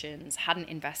foundations, hadn't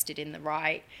invested in the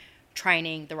right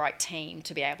training, the right team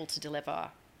to be able to deliver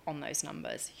on those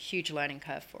numbers. Huge learning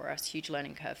curve for us, huge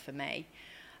learning curve for me.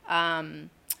 And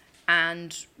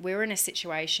we were in a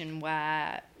situation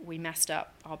where we messed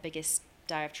up our biggest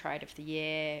day of trade of the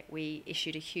year. We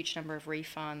issued a huge number of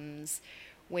refunds.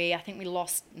 I think we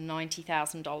lost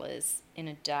 $90,000 in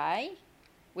a day,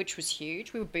 which was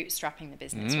huge. We were bootstrapping the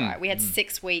business, right? We had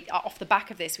 6 weeks, off the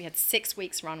back of this, we had 6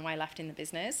 weeks runway left in the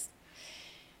business.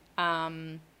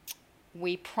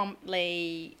 We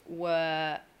promptly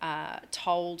were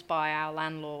told by our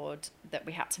landlord that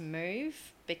we had to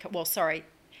move.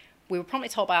 We were promptly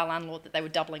told by our landlord that they were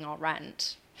doubling our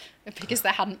rent because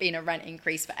there hadn't been a rent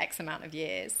increase for X amount of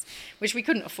years, which we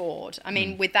couldn't afford. I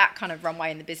mean, with that kind of runway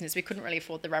in the business, we couldn't really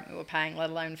afford the rent we were paying, let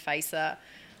alone face a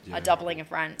doubling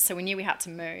of rent. So we knew we had to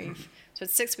move. So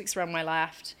it's 6 weeks runway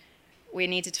left. We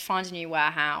needed to find a new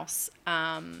warehouse.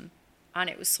 And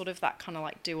it was sort of that kind of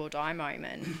like do or die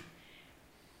moment.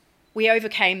 We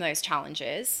overcame those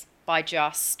challenges by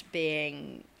just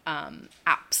being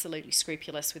absolutely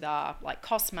scrupulous with our like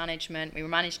cost management. We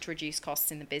managed to reduce costs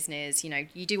in the business. You know,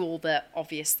 you do all the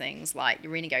obvious things like you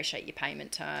renegotiate your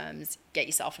payment terms, get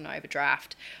yourself an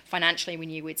overdraft. Financially, we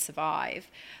knew we'd survive.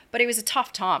 But it was a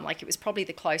tough time. Like, it was probably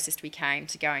the closest we came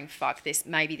to going, fuck this,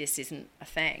 maybe this isn't a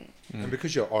thing. And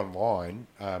because you're online,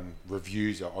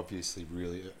 reviews are obviously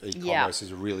really, e-commerce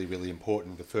is really, really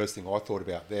important. The first thing I thought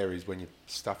about there is when you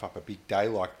stuff up a big day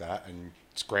like that and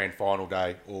it's grand final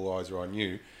day, all eyes are on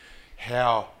you,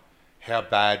 how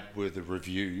bad were the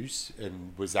reviews,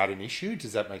 and was that an issue?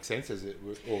 Does that make sense?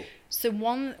 So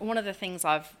one of the things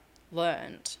I've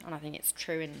learned, and I think it's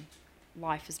true in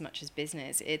life as much as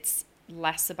business. It's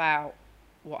less about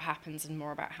what happens and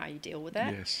more about how you deal with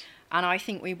it. Yes. And I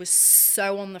think we were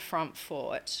so on the front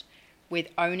foot with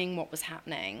owning what was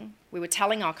happening. We were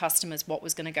telling our customers what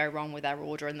was going to go wrong with their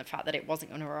order and the fact that it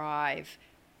wasn't going to arrive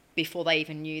before they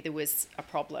even knew there was a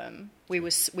problem. We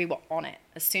were on it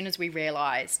as soon as we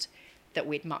realised that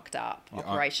we'd mucked up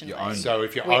operationally. So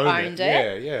if you we owned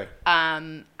it, yeah.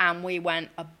 And we went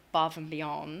above and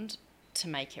beyond to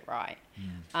make it right.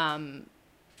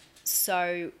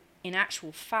 So in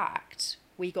actual fact,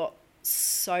 we got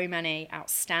so many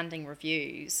outstanding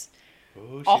reviews.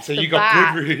 Off So the you back,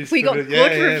 got good reviews. we got from it.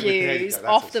 good Yeah, reviews that's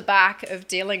off awesome. the back of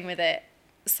dealing with it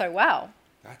so well.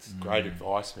 That's great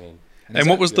advice, man. And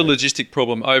what was the logistic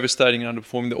problem? Overstating and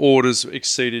underperforming? The orders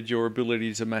exceeded your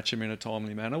ability to match them in a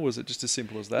timely manner? Was it just as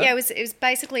simple as that? Yeah, it was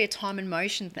basically a time and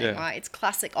motion thing, Yeah. right? It's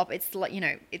classic. It's like,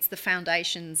 it's the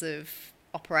foundations of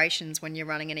operations when you're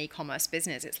running an e-commerce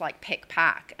business. It's like pick,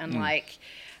 pack, and like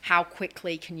how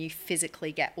quickly can you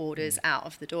physically get orders out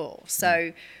of the door.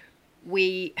 So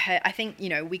I think,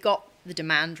 we got the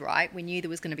demand right. We knew there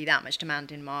was going to be that much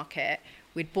demand in market.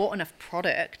 We'd bought enough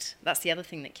product. That's the other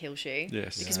thing that kills you.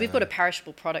 Yes. Because we've got a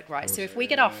perishable product, right? So if we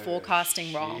get our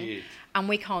forecasting wrong and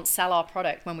we can't sell our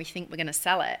product when we think we're going to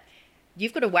sell it,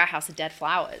 you've got a warehouse of dead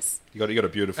flowers. You got a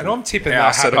beautiful. And I'm tipping that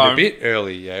house at happened a home. bit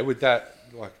early, yeah, with that,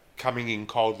 like, coming in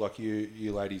cold like you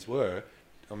ladies were.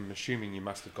 I'm assuming you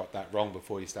must have got that wrong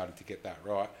before you started to get that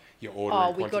right. Your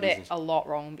ordering We got quantities it a lot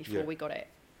wrong before Yeah. we got it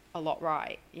a lot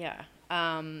right. Yeah.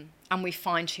 And we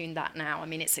fine-tuned that now. I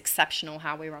mean, it's exceptional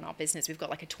how we run our business. We've got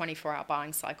like a 24-hour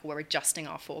buying cycle. We're adjusting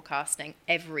our forecasting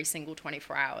every single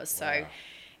 24 hours. So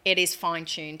it is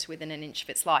fine-tuned to within an inch of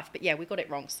its life. But yeah, we got it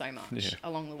wrong so much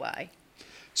along the way.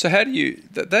 So how do you...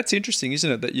 That's interesting, isn't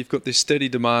it? That you've got this steady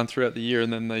demand throughout the year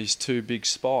and then these two big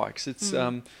spikes. It's...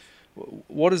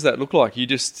 what does that look like? You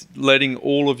just letting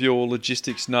all of your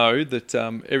logistics know that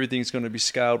everything's going to be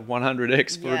scaled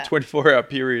 100x for a 24-hour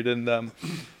period, and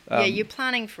you're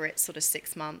planning for it sort of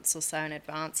 6 months or so in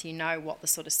advance. You know what the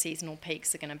sort of seasonal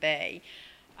peaks are going to be.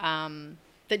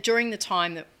 That during the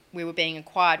time that we were being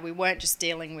acquired, we weren't just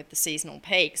dealing with the seasonal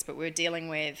peaks, but we were dealing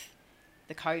with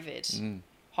the COVID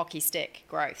hockey stick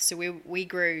growth. So we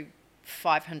grew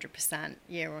 500%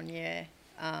 year on year.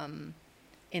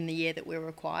 In the year that we were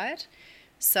acquired.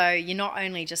 So you're not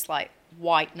only just like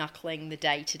white knuckling the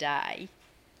day to day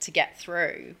to get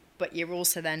through, but you're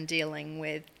also then dealing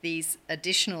with these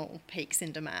additional peaks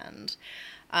in demand.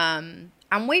 And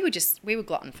we were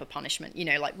glutton for punishment,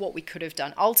 like what we could have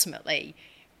done. Ultimately,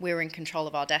 we were in control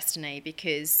of our destiny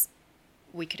because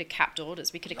we could have capped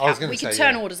orders. We could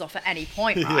turn orders off at any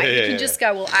point, right? You can just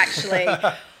go, well, actually...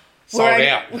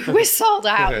 We're sold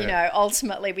out,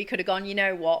 Ultimately, we could have gone, you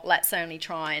know what, let's only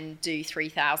try and do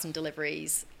 3,000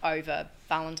 deliveries over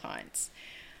Valentine's.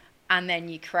 And then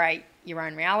you create your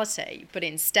own reality. But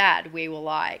instead, we were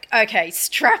like, okay,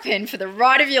 strap in for the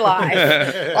ride of your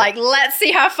life. Like, let's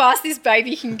see how fast this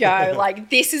baby can go. Like,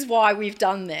 this is why we've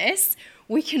done this.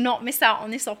 We cannot miss out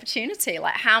on this opportunity.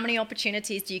 Like, how many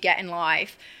opportunities do you get in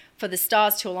life for the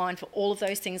stars to align, for all of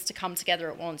those things to come together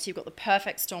at once? You've got the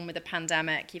perfect storm with the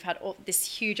pandemic. You've had this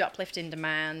huge uplift in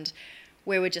demand.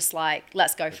 We were just like,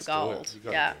 let's go for gold.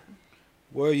 Yeah.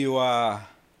 Were you,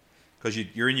 because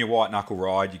you're in your white knuckle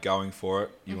ride, you're going for it.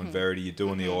 You and Verity, you're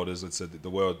doing the orders. Let's say the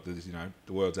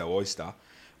world's our oyster.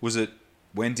 Was it?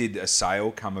 When did a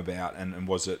sale come about, and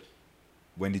was it?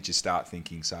 When did you start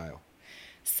thinking sale?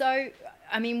 So,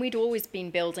 I mean, we'd always been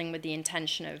building with the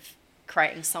intention of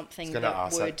creating something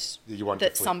that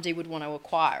somebody would want to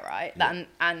acquire, right? Yeah.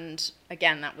 And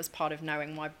again, that was part of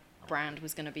knowing why brand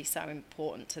was going to be so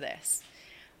important to this,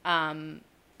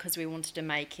 because we wanted to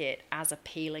make it as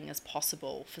appealing as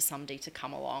possible for somebody to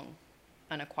come along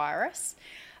and acquire us.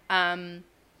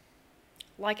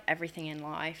 Like everything in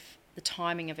life, the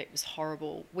timing of it was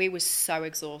horrible. We were so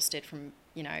exhausted from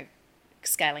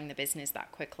scaling the business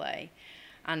that quickly.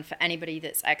 And for anybody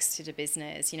that's exited a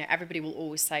business, everybody will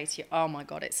always say to you, oh my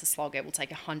God, it's a slog. It will take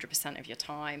 100% of your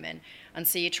time. And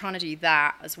so you're trying to do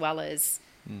that as well as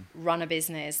run a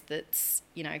business that's,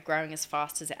 growing as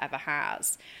fast as it ever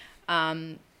has.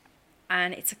 And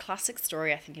it's a classic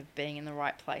story, I think, of being in the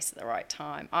right place at the right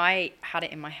time. I had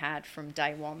it in my head from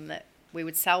day one that we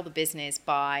would sell the business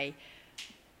by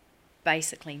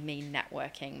basically me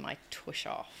networking my tush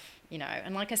off.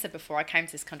 And like I said before, I came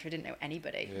to this country, I didn't know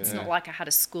anybody. Yeah. It's not like I had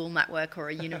a school network or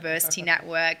a university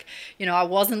network. I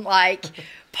wasn't like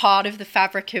part of the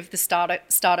fabric of the startup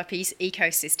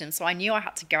ecosystem. So I knew I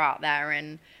had to go out there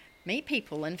and meet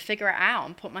people and figure it out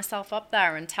and put myself up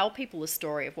there and tell people the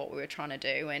story of what we were trying to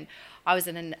do. And I was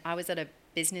at a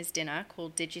business dinner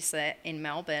called Did You Sit in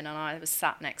Melbourne, and I was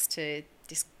sat next to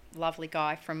this lovely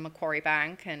guy from Macquarie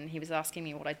Bank, and he was asking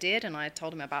me what I did, and I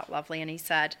told him about Lovely, and he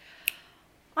said,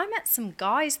 I met some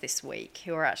guys this week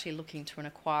who are actually looking to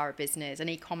acquire a business, an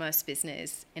e-commerce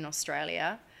business in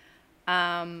Australia.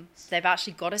 They've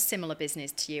actually got a similar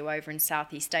business to you over in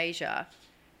Southeast Asia.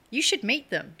 You should meet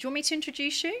them. Do you want me to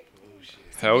introduce you?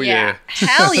 Hell yeah.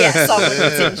 Hell yeah, someone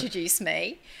needs to introduce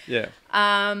me. Yeah.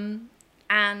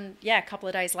 And yeah, a couple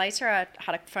of days later, I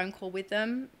had a phone call with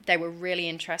them. They were really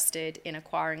interested in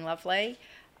acquiring Lovely.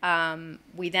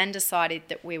 We then decided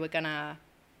that we were going to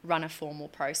run a formal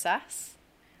process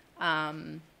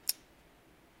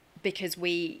because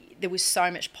there was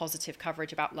so much positive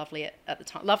coverage about Lovely at the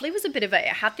time. Lovely was it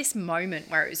had this moment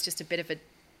where it was just a bit of a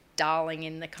darling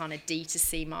in the kind of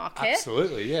D2C market.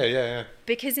 Absolutely, yeah.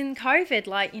 Because in COVID,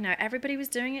 everybody was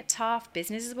doing it tough.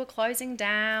 Businesses were closing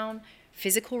down.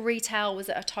 Physical retail was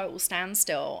at a total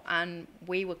standstill, and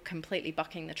we were completely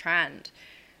bucking the trend.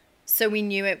 So we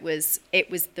knew it was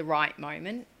the right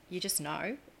moment. You just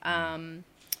know.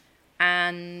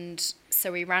 And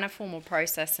so we ran a formal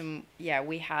process, and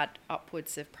we had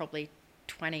upwards of probably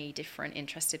 20 different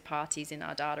interested parties in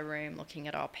our data room looking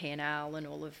at our P&L and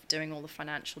doing all the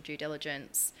financial due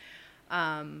diligence.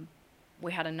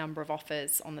 We had a number of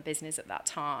offers on the business at that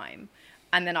time.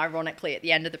 And then ironically, at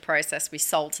the end of the process, we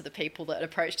sold to the people that had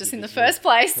approached us in the first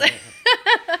place.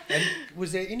 And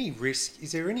was there any risk?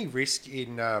 Is there any risk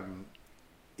in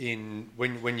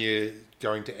when you're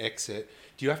going to exit?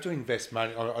 Do you have to invest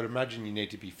money? I'd imagine you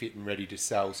need to be fit and ready to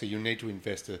sell, so you'll need to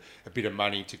invest a bit of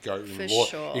money to go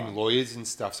in lawyers and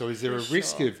stuff. So is there a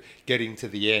risk of getting to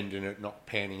the end and it not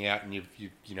panning out, and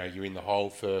you're in the hole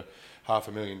for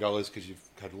 $500,000 because you've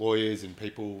had lawyers and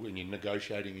people and you're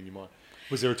negotiating and you might?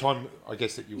 Was there a time, I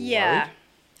guess, that you were worried?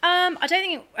 I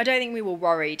don't think we were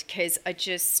worried because I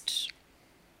just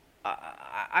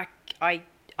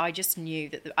knew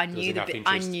that I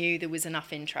knew there was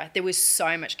enough interest. There was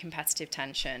so much competitive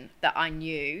tension that I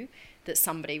knew that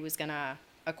somebody was going to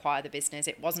acquire the business.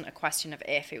 It wasn't a question of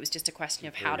if; it was just a question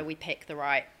of how do we pick the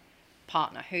right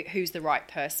partner, who's the right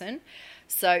person.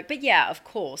 So, but yeah, of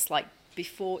course,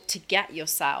 before to get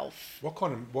yourself. What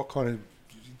kind of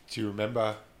do you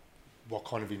remember? What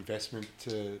kind of investment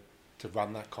to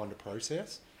run that kind of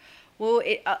process? Well,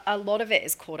 a lot of it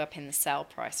is caught up in the sale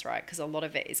price, right? Because a lot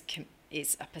of it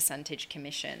is a percentage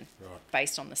commission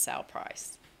based on the sale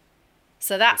price.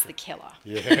 So that's the killer.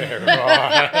 Yeah,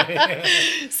 right.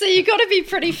 So you've got to be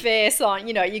pretty fierce on,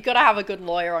 you've got to have a good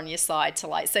lawyer on your side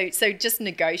to so just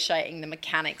negotiating the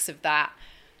mechanics of that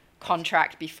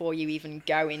contract before you even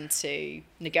go into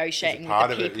negotiating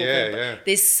with the people.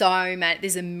 There's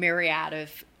there's a myriad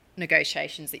of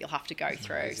negotiations that you'll have to go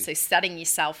through. Amazing. So setting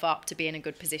yourself up to be in a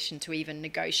good position to even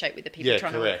negotiate with the people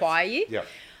trying to acquire you. Yeah.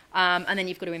 And then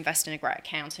you've got to invest in a great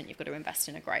accountant. You've got to invest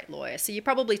in a great lawyer. So you're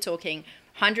probably talking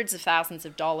hundreds of thousands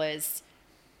of dollars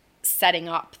setting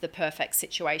up the perfect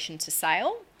situation to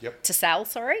sell.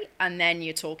 And then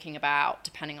you're talking about,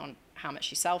 depending on how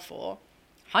much you sell for,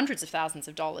 hundreds of thousands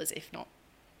of dollars, if not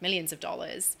millions of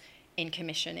dollars, in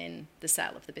commission in the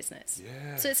sale of the business.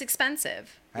 Yeah. So it's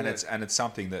expensive. And it's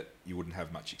something that you wouldn't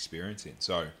have much experience in.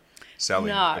 So selling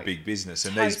a big business,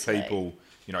 and these people,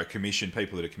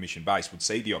 people that are commission based would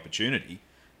see the opportunity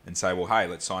and say, well, hey,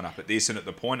 let's sign up at this, and at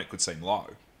the point it could seem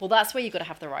low. Well, that's where you've got to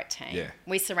have the right team. Yeah.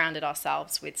 We surrounded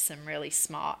ourselves with some really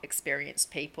smart,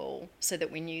 experienced people so that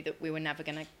we knew that we were never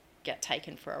going to get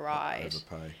taken for a ride.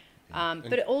 Overpay.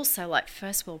 But also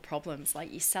first world problems,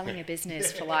 you're selling a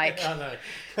business for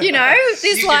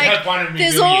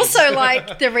there's also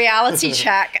the reality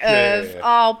check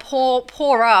of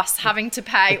poor us having to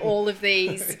pay all of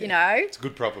these, It's a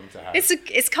good problem to have.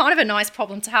 It's kind of a nice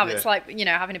problem to have. It's like,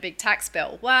 having a big tax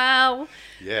bill. Well,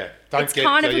 it's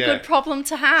kind of a good problem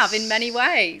to have in many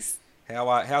ways.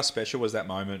 How special was that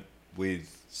moment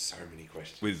with so many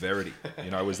questions with Verity?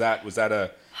 Was that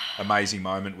a amazing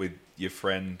moment with your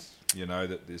friend?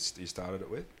 That you started it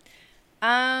with?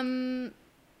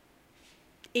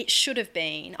 It should have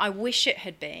been. I wish it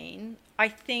had been. I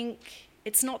think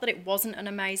it's not that it wasn't an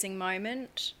amazing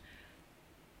moment.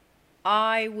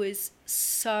 I was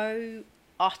so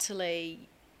utterly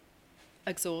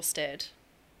exhausted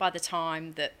by the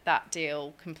time that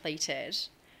deal completed.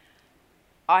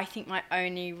 I think my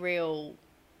only real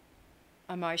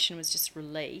emotion was just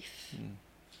relief.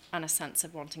 And a sense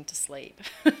of wanting to sleep.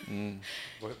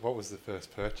 What was the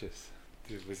first purchase?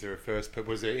 Was there a first?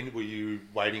 Were you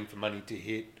waiting for money to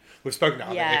hit? We've spoken to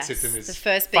other exits, and it's the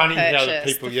first big funny purchase. how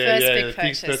people, the first big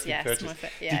purchase.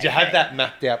 Did you have that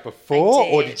mapped out before,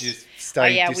 or did you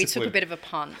stay disciplined? We took a bit of a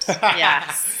punt.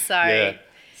 Yes.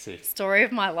 Sick. Story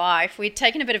of my life. We'd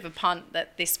taken a bit of a punt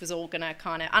that this was all going to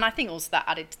kind of, and I think also that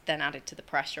added to the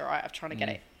pressure, right, of trying to get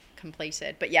it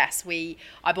completed. But yes, I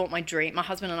bought my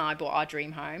husband and I bought our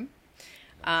dream home.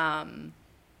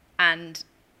 And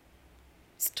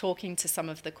talking to some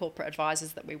of the corporate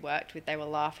advisors that we worked with, they were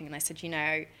laughing and they said,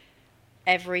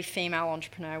 every female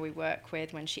entrepreneur we work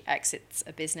with, when she exits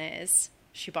a business,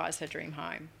 she buys her dream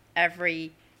home.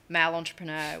 Every male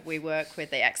entrepreneur we work with,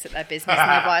 they exit their business and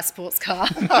they buy a sports car.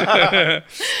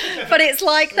 But it's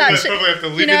like that,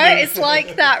 it's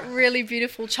like that really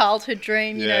beautiful childhood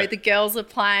dream. The girls are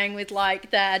playing with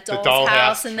like their doll's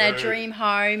house and their dream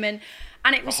home, and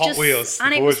it was just Wheels.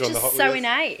 And it was just so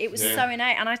innate. It was so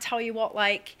innate. And I tell you what,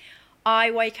 like,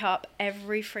 I wake up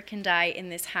every freaking day in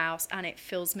this house and it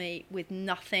fills me with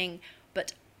nothing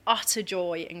but utter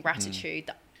joy and gratitude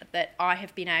that I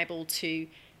have been able to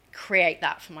create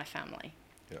that for my family.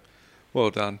 Yeah.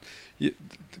 Well done.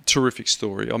 Terrific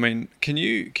story. I mean, can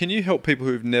you help people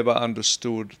who've never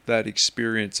understood that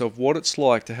experience of what it's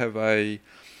like to have a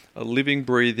living,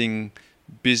 breathing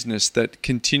business that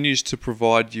continues to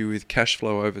provide you with cash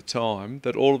flow over time,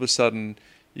 that all of a sudden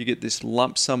you get this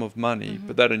lump sum of money,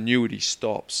 but that annuity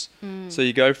stops. So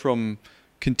you go from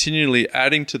continually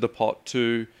adding to the pot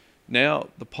to now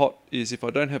the pot is, if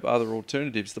I don't have other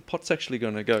alternatives, the pot's actually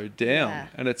going to go down. Yeah.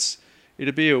 And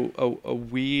it'd be a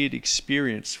weird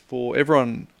experience for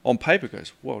everyone. On paper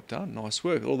goes, well done, nice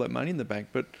work, all that money in the bank.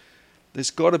 But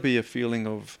there's got to be a feeling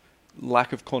of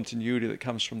lack of continuity that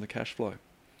comes from the cash flow.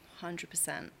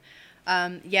 100%.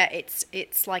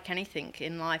 It's like anything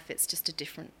in life. It's just a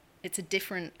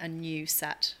new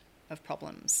set of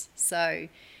problems. So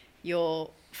your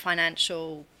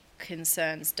financial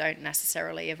concerns don't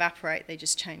necessarily evaporate, they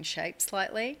just change shape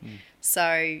slightly.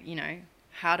 So,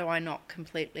 how do I not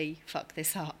completely fuck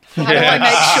this up? How do I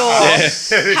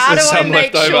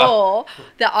make sure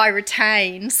that I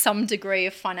retain some degree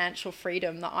of financial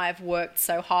freedom that I have worked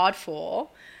so hard for?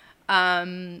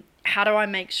 How do I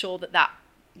make sure that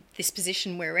this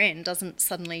position we're in doesn't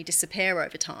suddenly disappear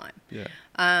over time? Yeah.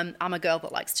 I'm a girl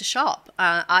that likes to shop.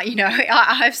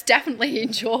 I've definitely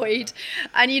enjoyed,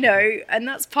 and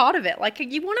that's part of it. Like,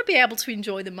 you want to be able to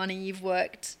enjoy the money you've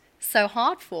worked so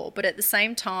hard for, but at the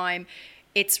same time,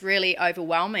 it's really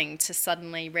overwhelming to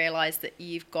suddenly realize that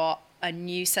you've got a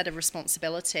new set of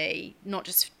responsibility, not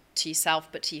just to yourself,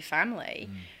 but to your family,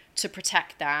 to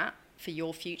protect that for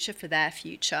your future, for their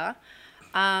future.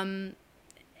 And,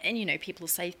 people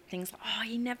say things like, oh,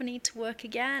 you never need to work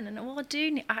again. And, well, I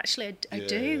do. Actually, I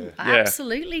do. I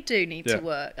absolutely do need to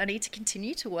work. I need to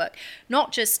continue to work,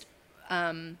 not just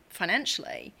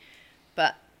financially,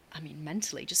 but,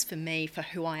 mentally, just for me, for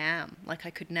who I am. Like, I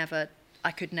could never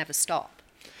stop.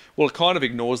 Well, it kind of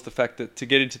ignores the fact that to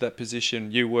get into that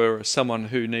position, you were someone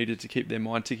who needed to keep their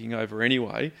mind ticking over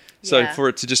anyway. So for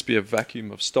it to just be a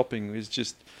vacuum of stopping is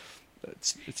just...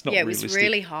 It's not realistic. It was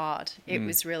really hard. It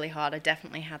was really hard. I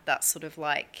definitely had that sort of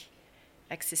like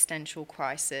existential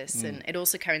crisis, and it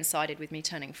also coincided with me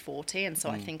turning 40, and so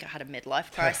I think I had a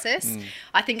midlife crisis.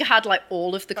 I think I had like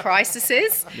all of the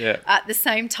crises at the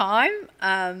same time,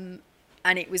 and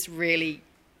it was really,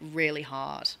 really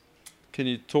hard. Can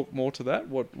you talk more to that?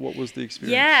 What was the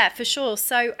experience? Yeah, for sure.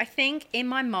 So I think in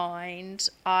my mind,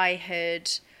 I had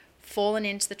fallen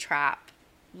into the trap,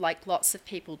 like lots of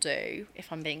people do, if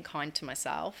I'm being kind to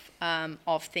myself,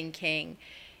 of thinking,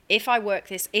 if I work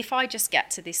this, if I just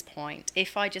get to this point,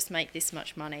 if I just make this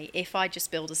much money, if I just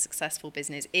build a successful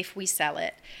business, if we sell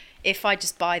it, if I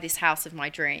just buy this house of my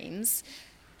dreams,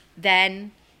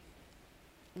 then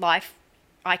I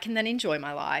can then enjoy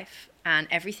my life and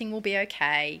everything will be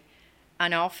okay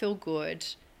and I'll feel good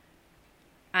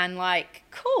and like,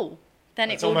 cool. Then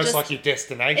it's almost like your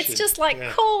destination. It's just like,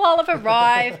 cool, I'll have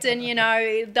arrived and,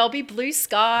 there'll be blue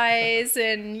skies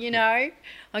and,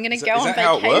 I'm going to go on vacation. Is that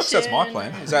how it works? That's my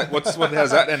plan. Is that, how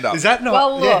does that end up? Is that not?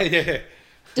 Well, look,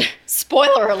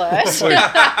 spoiler alert.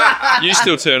 You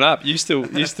still turn up. You still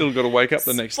got to wake up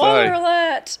the next day. Spoiler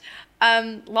alert.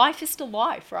 Life is still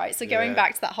life, right? So going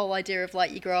back to that whole idea of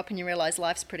like you grow up and you realize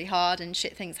life's pretty hard and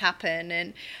shit things happen,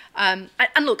 and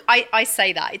look, I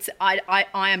say that I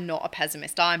am not a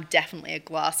pessimist. I'm definitely a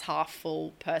glass half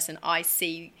full person. I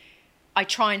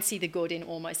try and see the good in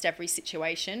almost every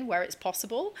situation where it's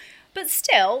possible, but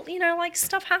still, like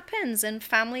stuff happens and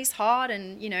family's hard,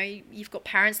 and you've got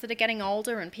parents that are getting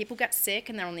older and people get sick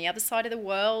and they're on the other side of the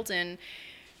world, and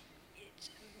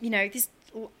it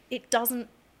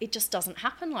just doesn't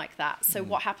happen like that. So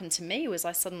what happened to me was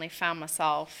I suddenly found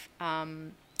myself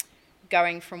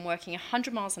going from working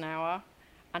 100 miles an hour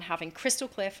and having crystal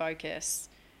clear focus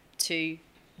to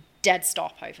dead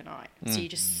stop overnight. So you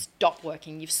just stop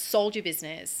working. You've sold your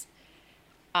business.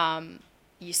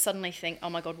 You suddenly think, oh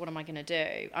my God, what am I going to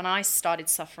do? And I started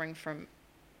suffering from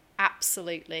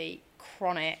absolutely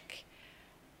chronic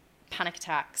panic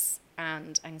attacks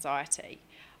and anxiety.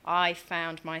 I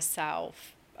found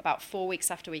myself about 4 weeks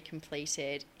after we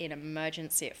completed in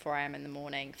emergency at 4 a.m. in the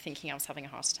morning thinking I was having a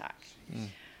heart attack.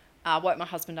 I woke my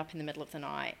husband up in the middle of the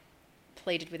night,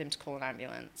 pleaded with him to call an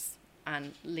ambulance,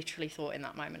 and literally thought in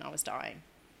that moment I was dying.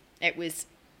 It was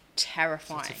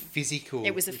terrifying. So it's a physical.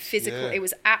 It was a physical. It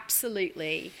was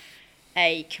absolutely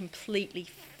a completely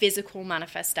physical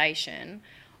manifestation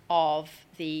of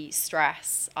the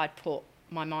stress I'd put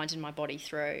my mind and my body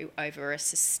through over a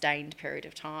sustained period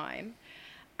of time.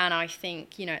 And I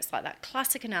think, it's like that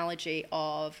classic analogy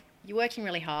of you're working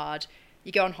really hard,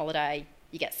 you go on holiday,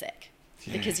 you get sick.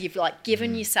 Because you've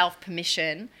given yourself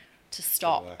permission to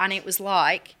stop. Relax. And it was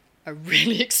like a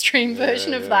really extreme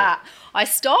version of that. I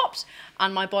stopped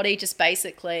and my body just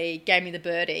basically gave me the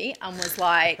birdie and was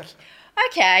like,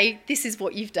 okay, this is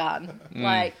what you've done.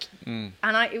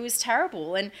 And it was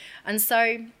terrible. And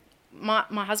so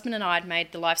my husband and I had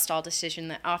made the lifestyle decision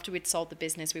that after we'd sold the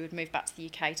business, we would move back to the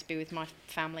UK to be with my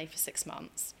family for 6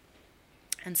 months.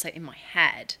 And so in my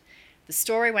head, the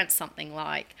story went something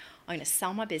like, I'm going to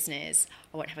sell my business.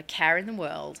 I won't have a care in the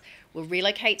world. We'll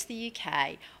relocate to the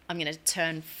UK. I'm going to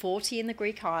turn 40 in the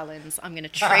Greek islands. I'm going to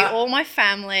treat all my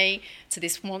family to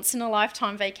this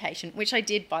once-in-a-lifetime vacation, which I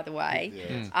did, by the way.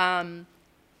 And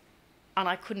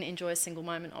I couldn't enjoy a single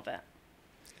moment of it.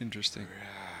 Interesting.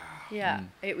 Yeah,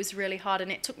 it was really hard. And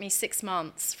it took me 6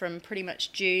 months from pretty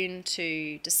much June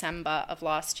to December of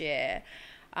last year.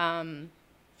 And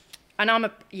I'm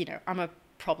a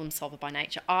problem solver by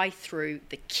nature. I threw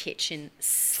the kitchen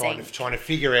sink. Trying to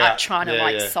figure out. Trying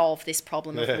to solve this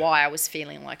problem of why I was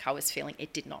feeling like I was feeling.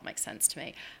 It did not make sense to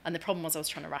me. And the problem was I was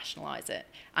trying to rationalise it,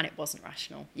 and it wasn't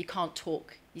rational. You can't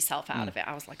talk yourself out of it.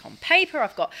 I was like, on paper,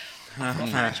 I've got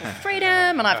financial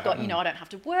freedom, and I've got, I don't have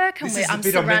to work. And This is the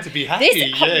bit I'm meant to be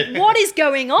happy. What is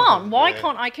going on? Why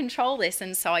can't I control this?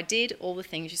 And so I did all the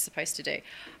things you're supposed to do.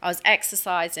 I was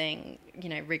exercising,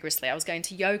 rigorously. I was going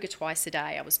to yoga twice a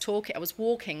day. I was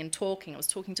walking and talking. I was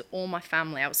talking to all my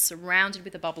family. I was surrounded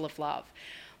with a bubble of love.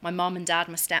 My mum and dad,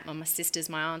 my stepmom, my sisters,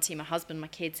 my auntie, my husband, my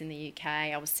kids in the UK.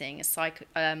 I was seeing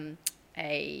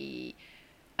a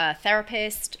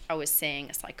therapist. I was seeing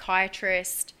a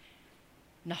psychiatrist.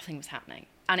 Nothing was happening.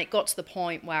 And it got to the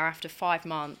point where after 5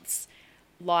 months,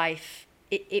 life,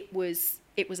 it was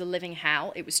a living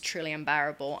hell. It was truly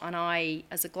unbearable. And I,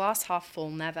 as a glass half full,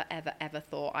 never, ever, ever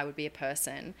thought I would be a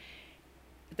person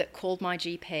that called my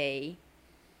GP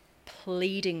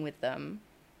pleading with them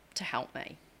to help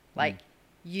me.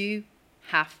 You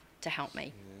have to help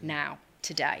me now,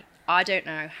 today. I don't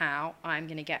know how I'm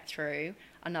going to get through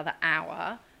another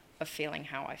hour of feeling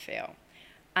how I feel.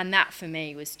 And that for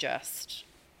me was just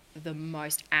the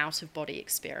most out-of-body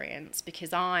experience,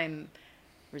 because I'm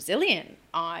resilient.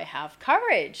 I have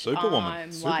courage.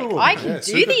 Superwoman. I can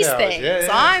do these things.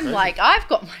 I'm like, I've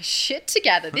got my shit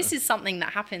together. This is something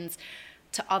that happens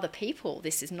to other people.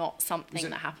 This is not something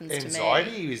that happens to me.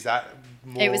 Anxiety? Is that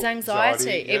more? It was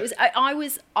anxiety. Yeah. It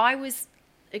was. I was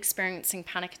experiencing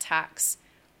panic attacks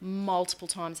multiple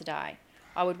times a day.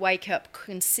 I would wake up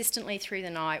consistently through the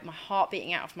night, my heart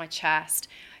beating out of my chest.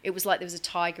 It was like there was a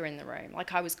tiger in the room.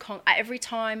 Like I was every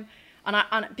time,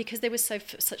 and because there was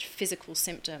such physical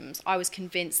symptoms, I was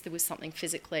convinced there was something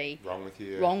physically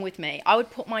wrong with me. I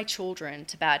would put my children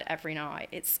to bed every night.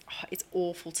 It's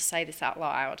awful to say this out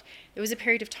loud. There was a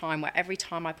period of time where every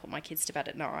time I put my kids to bed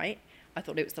at night, I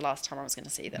thought it was the last time I was going to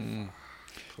see them.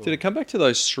 Cool. Did it come back to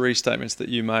those 3 statements that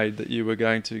you made, that you were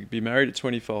going to be married at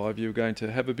 25, you were going to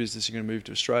have a business, you're going to move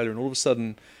to Australia, and all of a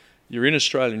sudden you're in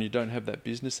Australia and you don't have that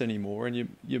business anymore, and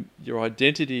your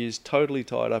identity is totally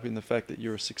tied up in the fact that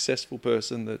you're a successful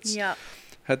person that's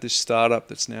had this startup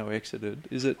that's now exited.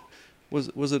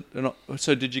 What was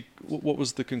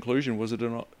the conclusion? Was it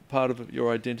a part of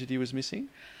your identity was missing?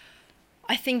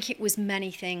 I think it was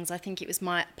many things. I think it was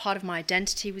part of my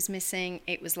identity was missing.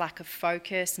 It was lack of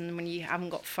focus. And when you haven't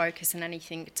got focus and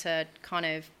anything to kind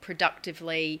of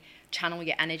productively channel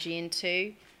your energy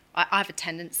into, I have a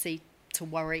tendency to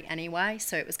worry anyway.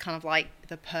 So it was kind of like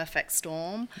the perfect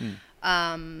storm.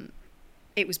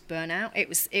 It was burnout. It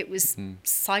was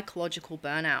psychological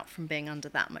burnout from being under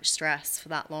that much stress for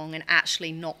that long and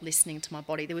actually not listening to my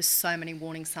body. There were so many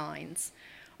warning signs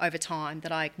over time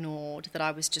that I ignored, that I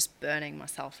was just burning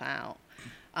myself out.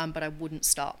 But I wouldn't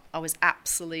stop. I was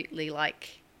absolutely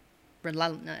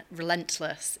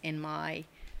relentless in my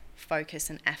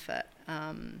focus and effort,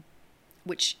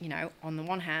 which, on the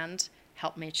one hand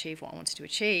helped me achieve what I wanted to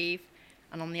achieve.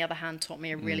 And on the other hand, taught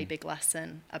me a really big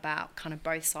lesson about kind of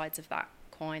both sides of that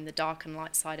coin, the dark and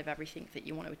light side of everything that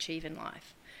you want to achieve in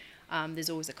life. There's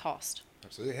always a cost.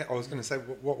 Absolutely. I was going to say,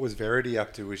 what was Verity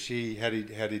up to? Was she,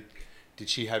 did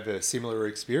she have a similar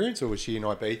experience, or was she in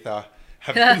Ibiza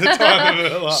having the time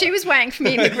of her life? She was waiting for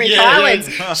me in the Greek islands.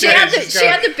 She had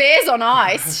the bears on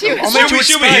ice. She'll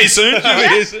be here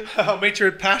soon. I'll meet you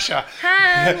at Pasha.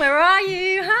 Han, where are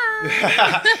you?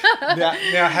 Han.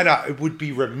 Now, Hannah, it would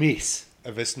be remiss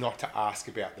of us not to ask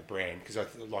about the brand, because I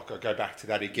go back to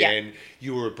that again. Yeah.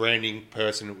 You were a branding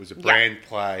person. It was a brand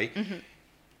play. Mm-hmm.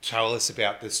 Tell us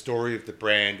about the story of the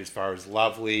brand as far as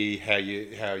Lovely, how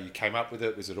you came up with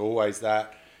it. Was it always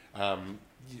that?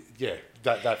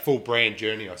 That full brand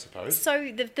journey, I suppose.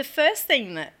 So the first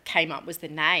thing that came up was the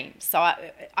name. So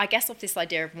I guess off this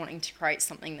idea of wanting to create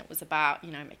something that was about,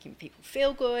 making people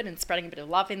feel good and spreading a bit of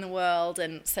love in the world.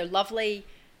 And so Lovely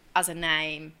as a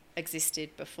name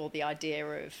existed before the idea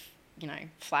of,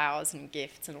 flowers and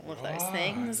gifts and all of those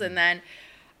things. And then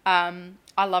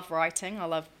I love writing. I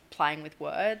love playing with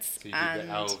words. So you did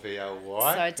the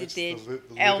LVLY. So I did the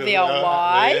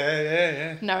LVLY.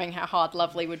 Yeah. Knowing how hard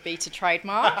Lovely would be to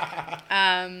trademark.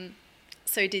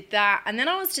 So did that. And then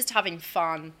I was just having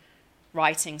fun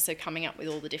writing. So coming up with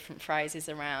all the different phrases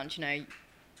around,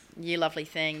 you lovely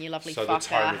thing, you lovely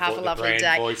fucker, have a lovely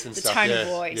day. The tone of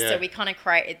voice. Yeah. So we kind of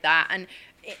created that and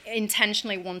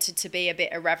intentionally wanted to be a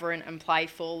bit irreverent and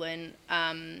playful. And,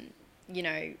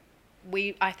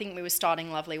 I think we were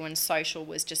starting Lovely when social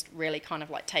was just really kind of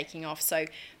like taking off. So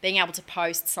being able to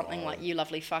post something like you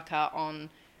lovely fucker on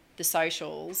the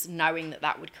socials, knowing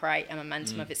that would create a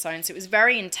momentum of its own. So it was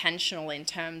very intentional in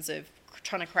terms of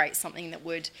trying to create something that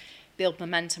would build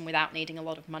momentum without needing a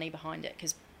lot of money behind it,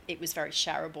 because it was very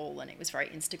shareable and it was very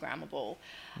Instagrammable.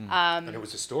 And it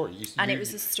was a story. It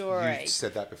was a story. You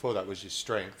said that before. That was your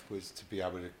strength, was to be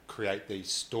able to create these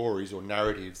stories or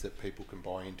narratives that people can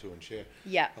buy into and share.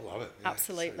 Yeah, I love it. Yeah,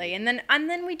 absolutely. So, and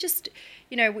then we just,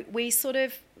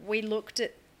 we looked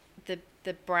at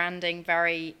the branding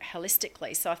very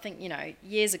holistically. So I think,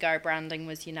 years ago, branding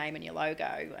was your name and your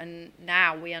logo. And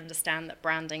now we understand that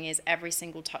branding is every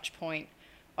single touch point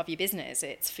of your business.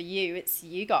 It's for you, it's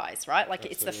you guys, right? Like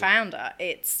Absolutely. It's the founder,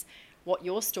 it's what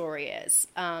your story is,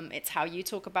 it's how you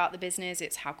talk about the business,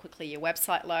 it's how quickly your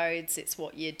website loads, it's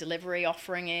what your delivery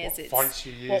offering is, it's fonts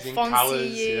you're using, what fonts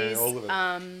colours, you use. All of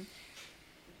it.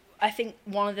 I think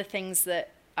one of the things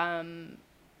that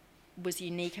was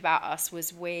unique about us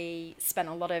was we spent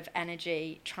a lot of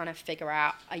energy trying to figure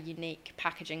out a unique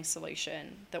packaging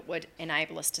solution that would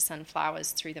enable us to send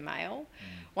flowers through the mail.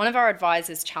 One of our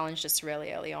advisors challenged us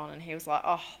really early on, and he was like,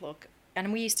 oh, look,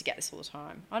 and we used to get this all the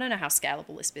time, I don't know how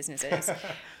scalable this business is.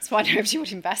 That's why nobody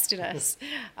would invest in us.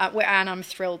 And I'm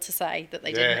thrilled to say that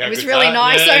they didn't. It was really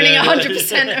nice owning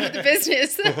 100% of the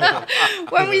business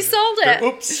when we sold it.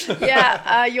 Oops.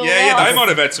 Yeah, you're lost. Yeah, they might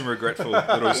have had some regretful little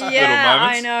moments. Yeah,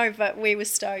 I know, but we were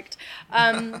stoked.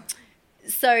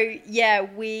 So, yeah,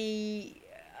 we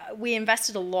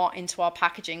invested a lot into our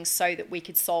packaging so that we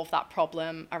could solve that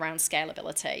problem around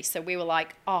scalability. So we were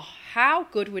like, oh, how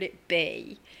good would it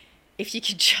be if you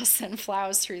could just send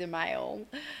flowers through the mail?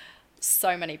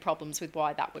 So many problems with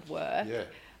why that would work. Yeah.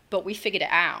 But we figured it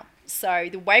out. So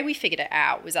the way we figured it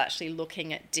out was actually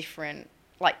looking at different,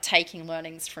 taking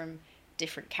learnings from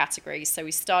different categories. So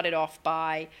we started off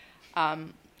by,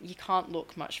 you can't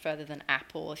look much further than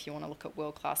Apple if you want to look at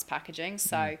world-class packaging.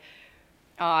 So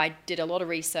I did a lot of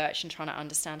research and trying to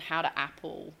understand how to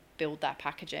Apple build that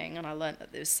packaging, and I learned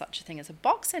that there's such a thing as a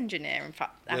box engineer. In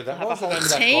fact, Apple have a whole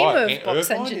team of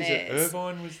box engineers. Is it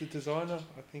Irvine was the designer,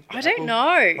 I think? I don't know.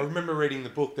 I remember reading the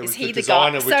book. There was the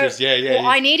designer, which was Well,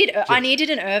 I needed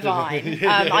an Irvine.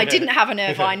 I didn't have an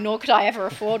Irvine, nor could I ever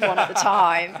afford one at the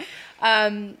time.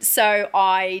 So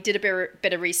I did a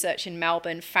bit of research in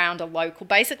Melbourne, found a local,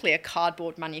 basically a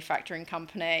cardboard manufacturing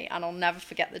company, and I'll never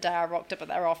forget the day I rocked up at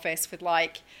their office with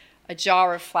a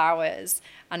jar of flowers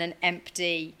and an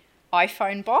empty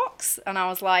iPhone box, and I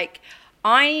was like,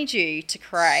 I need you to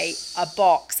create a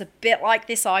box a bit like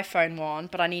this iPhone one,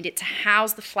 but I need it to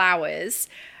house the flowers,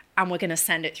 and we're going to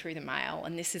send it through the mail,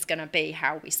 and this is going to be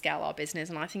how we scale our business.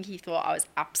 And I think he thought I was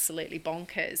absolutely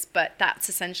bonkers, but that's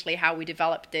essentially how we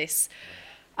developed this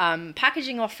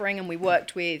packaging offering. And we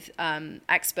worked with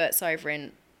experts over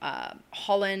in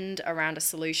Holland around a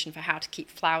solution for how to keep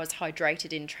flowers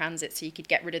hydrated in transit, so you could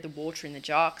get rid of the water in the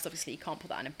jar, because obviously you can't put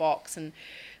that in a box. And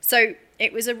so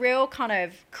it was a real kind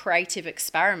of creative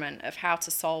experiment of how to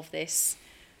solve this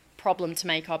problem to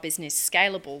make our business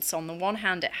scalable. So on the one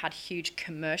hand, it had huge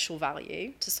commercial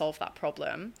value to solve that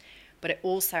problem, but it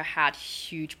also had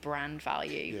huge brand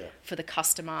value Yeah. for the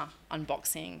customer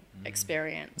unboxing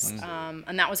experience.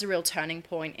 And that was a real turning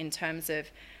point in terms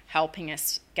of helping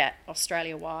us get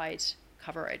Australia-wide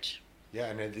coverage. Yeah,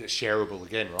 and then it's shareable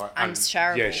again, right? And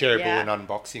shareable, Yeah, shareable yeah. and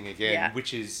unboxing again, Yeah.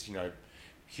 which is,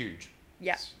 huge.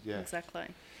 Yeah, Yeah. exactly.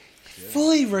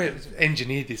 Fully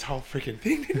engineered this whole freaking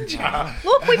thing, didn't you?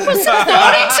 Look, we put some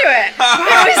thought into it.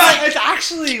 It was It's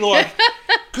actually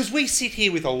because we sit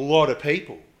here with a lot of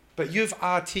people, but you've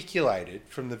articulated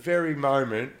from the very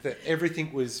moment that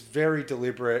everything was very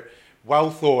deliberate,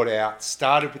 well thought out,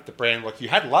 started with the brand. Like you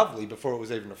had Lovely before it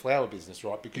was even a flower business,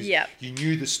 right? Because Yep. you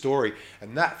knew the story.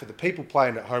 And that, for the people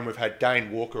playing at home, we've had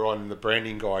Dane Walker on, the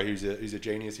branding guy who's a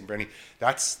genius in branding.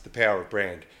 That's the power of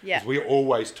brand. Yeah. 'Cause we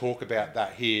always talk about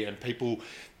that here, and people...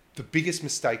 The biggest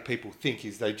mistake people think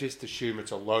is they just assume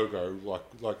it's a logo,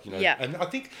 Yeah. And I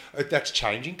think that's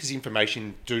changing because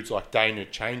information dudes like Dane are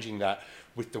changing that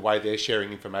with the way they're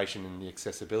sharing information and the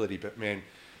accessibility. But man,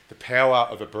 the power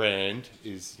of a brand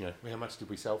is, how much did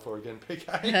we sell for again,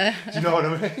 PK? Do you know what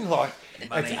I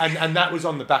mean? And that was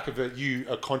on the back of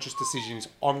a conscious decision is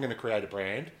I'm going to create a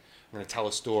brand, I'm going to tell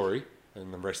a story,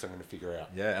 and the rest I'm going to figure out.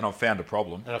 Yeah, and I've found a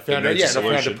problem. And I found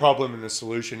a problem and a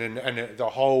solution, and the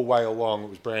whole way along it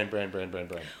was brand. Well,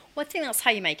 I think that's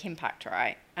how you make impact,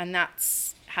 right? And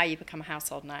that's how you become a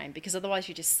household name, because otherwise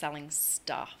you're just selling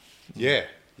stuff. Yeah,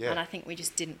 yeah. And I think we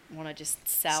just didn't want to just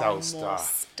sell more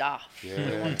stuff. stuff.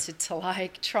 Yeah. We wanted to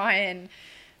try and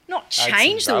not Add some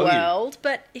change the value. world,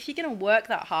 but if you're going to work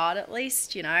that hard, at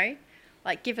least,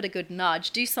 give it a good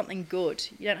nudge, do something good.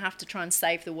 You don't have to try and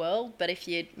save the world, but if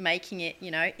you're making it,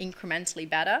 incrementally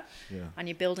better, and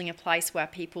you're building a place where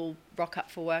people rock up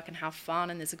for work and have fun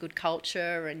and there's a good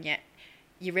culture, and yet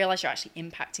you realise you're actually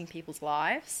impacting people's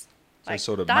lives. So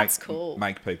sort of that's cool.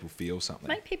 make people feel something.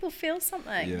 Make people feel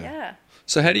something, yeah.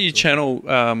 So how do you channel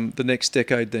the next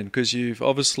decade then? Because you've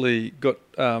obviously got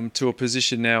to a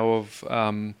position now of,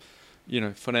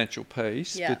 financial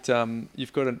peace, Yeah. but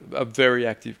you've got a very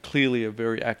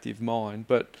very active mind,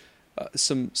 but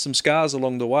some scars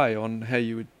along the way on how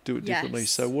you would do it differently.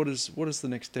 Yes. So what does the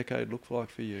next decade look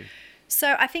like for you?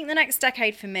 So I think the next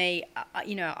decade for me,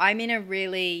 I'm in a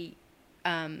really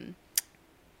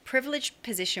privileged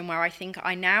position where I think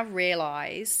I now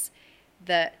realise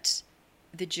that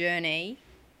the journey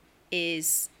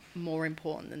is more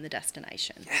important than the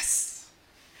destination. Yes.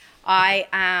 I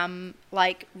am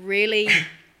really,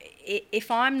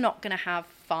 if I'm not going to have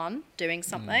fun doing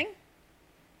something,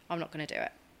 I'm not going to do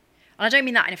it. And I don't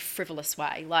mean that in a frivolous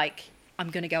way,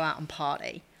 I'm going to go out and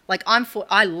party.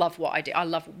 I love what I do. I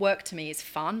love work. To me is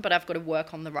fun, but I've got to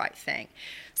work on the right thing.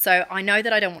 So I know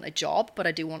that I don't want a job, but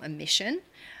I do want a mission.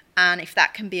 And if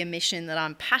that can be a mission that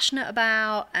I'm passionate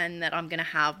about and that I'm going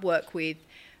to work with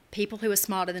people who are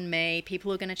smarter than me, people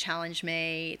who are going to challenge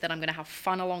me, that I'm going to have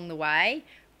fun along the way,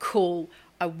 cool,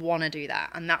 I want to do that.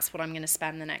 And that's what I'm going to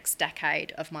spend the next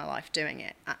decade of my life doing.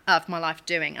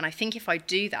 And I think if I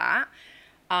do that,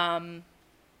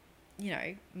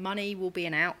 money will be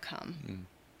an outcome.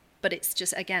 But it's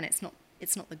just, again, it's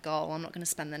not the goal. I'm not going to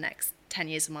spend the next 10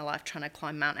 years of my life trying to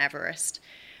climb Mount Everest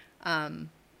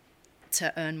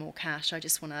to earn more cash. I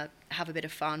just want to have a bit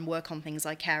of fun, work on things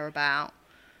I care about.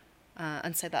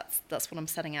 And so that's what I'm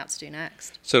setting out to do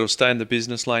next. So it'll stay in the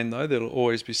business lane though. There'll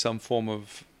always be some form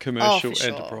of commercial for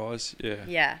sure. enterprise. Yeah.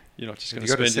 Yeah. You're not just going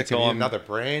to You've got spend your time. another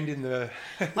brand in the.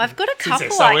 I've got a Since couple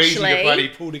it's so easy to actually. bloody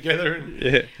pull together. And,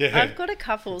 yeah. I've got a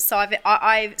couple. So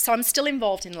so I'm still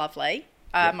involved in Lovely.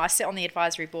 I sit on the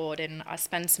advisory board and I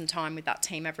spend some time with that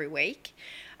team every week.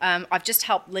 I've just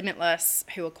helped Limitless,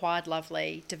 who acquired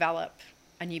Lovely, develop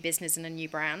a new business and a new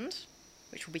brand,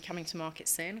 which will be coming to market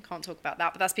soon. I can't talk about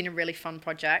that, but that's been a really fun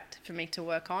project for me to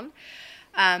work on.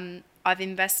 I've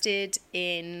invested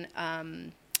in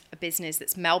a business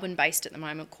that's Melbourne-based at the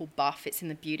moment called Buff. It's in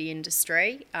the beauty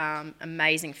industry.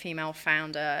 Amazing female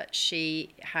founder.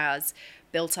 She has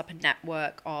built up a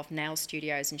network of nail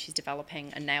studios and she's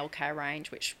developing a nail care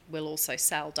range, which will also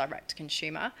sell direct to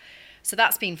consumer. So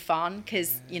that's been fun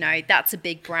because, that's a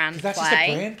big brand play. That's just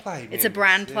a brand play, man. It's a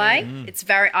brand play. It's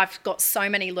I've got so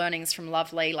many learnings from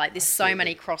Lovely. There's so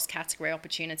many cross-category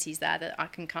opportunities there that I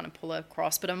can kind of pull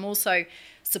across. But I'm also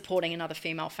supporting another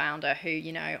female founder who,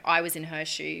 I was in her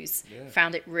shoes,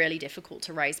 found it really difficult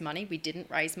to raise money. We didn't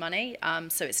raise money.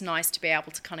 So it's nice to be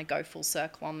able to kind of go full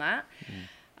circle on that.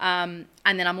 And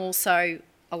then I'm also,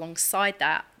 alongside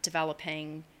that,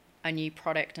 developing a new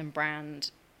product and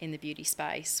brand in the beauty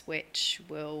space, which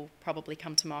will probably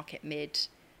come to market mid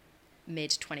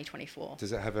 2024.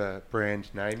 Does it have a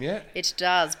brand name yet? It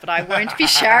does, but I won't be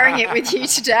sharing it with you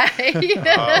today.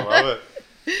 I love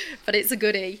it. But it's a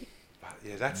goodie.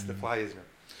 Yeah, that's the play, isn't it?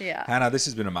 Yeah. Hannah, this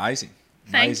has been amazing.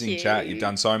 Thank Amazing chat. you. You've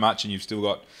done so much and you've still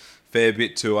got a fair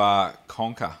bit to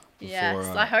conquer. Before, Yes,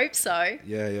 I hope so.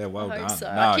 Yeah, well I done. hope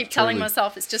so. No, I keep telling truly.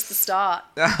 myself it's just the start.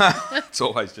 It's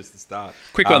always just the start.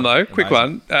 Quick one though, quick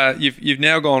amazing. one. You've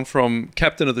now gone from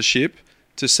captain of the ship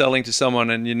to selling to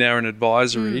someone, and you're now an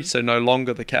advisory, so no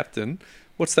longer the captain.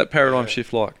 What's that paradigm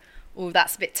shift like? Oh,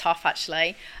 that's a bit tough,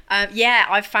 actually. Yeah,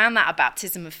 I've found that a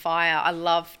baptism of fire. I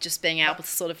love just being able to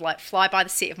sort of like fly by the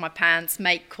seat of my pants,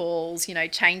 make calls,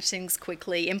 change things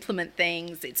quickly, implement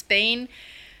things. It's been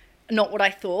not what I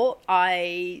thought.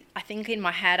 I think in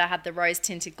my head I had the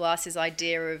rose-tinted glasses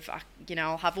idea of,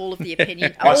 I'll have all of the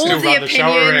opinions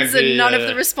and none of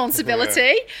the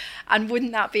responsibility. And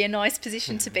wouldn't that be a nice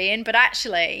position to be in? But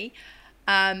actually,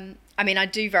 I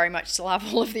do very much still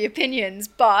have all of the opinions,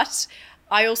 but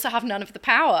I also have none of the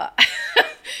power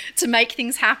to make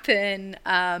things happen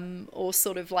or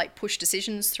sort of like push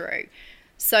decisions through.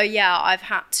 So yeah, I've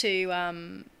had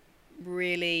to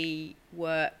really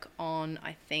work on,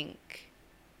 I think,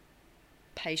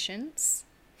 patience.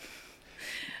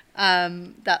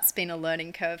 That's been a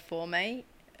learning curve for me.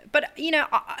 But,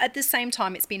 at the same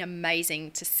time, it's been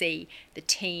amazing to see the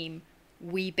team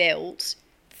we built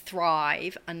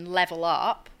thrive and level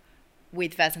up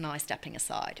with Vez and I stepping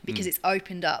aside, because it's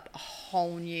opened up a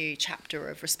whole new chapter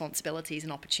of responsibilities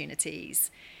and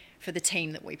opportunities for the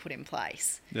team that we put in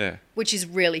place. Yeah. Which is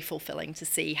really fulfilling to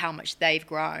see how much they've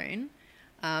grown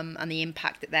and the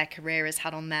impact that their career has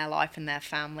had on their life and their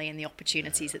family and the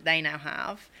opportunities that they now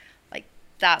have. Like,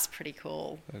 that's pretty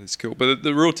cool. That is cool. But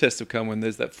the real test will come when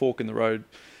there's that fork in the road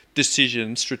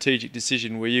decision, strategic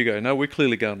decision, where you go, no, we're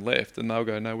clearly going left, and they'll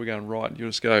go, no, we're going right. And you'll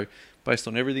just go, based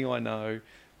on everything I know,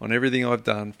 on everything I've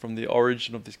done from the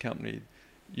origin of this company,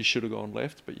 you should have gone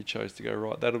left, but you chose to go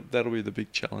right. That'll be the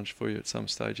big challenge for you at some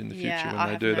stage in the future when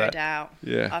they do that.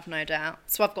 Yeah, I've no doubt.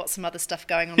 So I've got some other stuff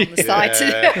going on the side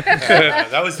too.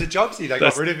 That was the Jobsy. They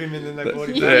got rid of him and then they brought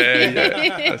him back.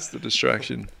 Yeah, that's the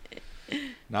distraction.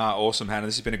 Nah, awesome, Hannah.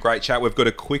 This has been a great chat. We've got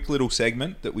a quick little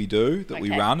segment that we do, we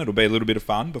run. It'll be a little bit of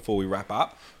fun before we wrap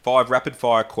up. 5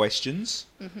 rapid-fire questions,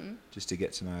 just to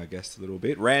get to know our guests a little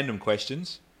bit. Random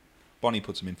questions. Bonnie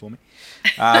puts them in for me.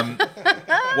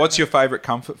 What's your favourite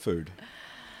comfort food?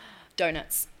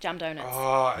 Donuts, jam donuts.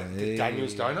 Oh, the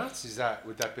Daniel's Donuts?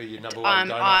 Would that be your number one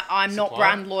donut? I'm not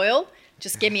brand loyal.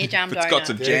 Just give me a jam donut. It's got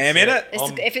some jam in it.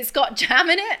 If it's got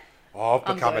jam in it, I've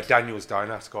become a Daniel's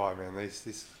Donuts guy, man.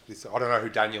 This I don't know who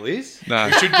Daniel is.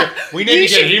 No. We need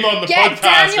to get him on the podcast.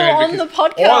 Daniel man, on the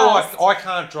podcast. I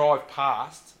can't drive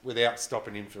past without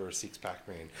stopping him for a 6-pack,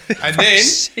 man. And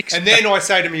then I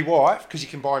say to my wife, because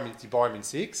you buy him in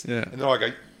 6, and then I go,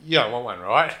 yeah, I want one,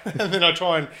 right? And then I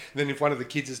try and then if one of the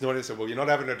kids is naughty, I say, well, you're not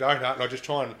having a donut, and I just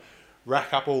try and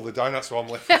rack up all the donuts, so I'm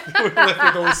left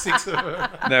with all 6 of them.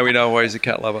 Now we know why he's a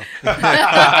cat lover. But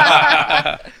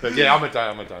yeah, I'm a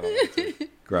donut lover too.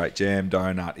 Great, jam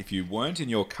donut. If you weren't in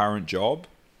your current job,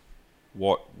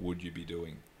 what would you be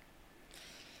doing?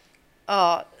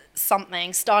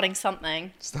 Starting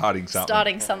something. Starting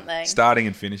something. Starting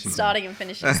and finishing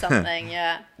something,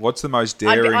 yeah. What's the most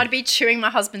daring... I'd be chewing my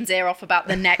husband's ear off about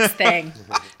the next thing.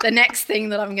 The next thing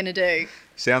that I'm going to do.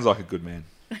 Sounds like a good man.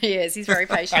 He is. He's very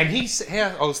patient.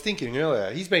 And I was thinking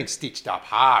earlier, he's been stitched up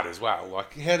hard as well.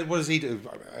 Like, what does he do?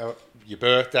 Your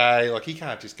birthday, like he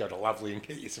can't just go to Lovely and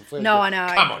get you some flowers. No, I know.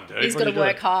 Come on, dude. He's got to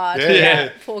work hard. Yeah.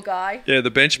 Poor guy. Yeah,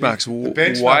 the benchmark's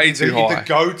way too high. The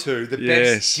go-to, the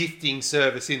best gifting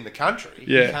service in the country.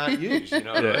 You can't use, you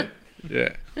know what I mean?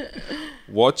 Yeah.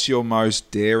 What's your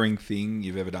most daring thing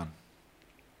you've ever done?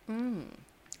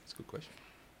 That's a good question.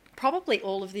 Probably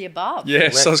all of the above.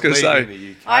 Yes, I was going to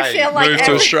say. I feel like moved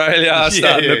to Australia,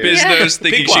 starting a business,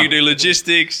 thinking she could do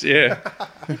logistics. Yeah.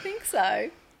 I think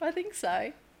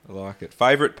so. I like it.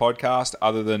 Favourite podcast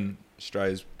other than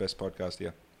Australia's best podcast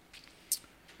here?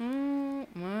 Oh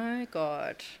my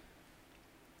God.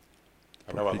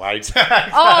 I know what Lade's.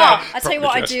 I tell you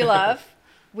what I do love.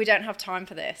 We don't have time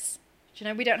for this. Do you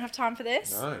know we don't have time for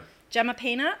this? No. Gemma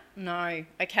Peanut? No.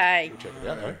 Okay. We'll check it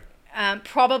out, though.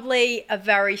 Probably a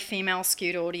very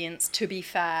female-skewed audience, to be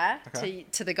fair,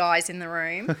 to the guys in the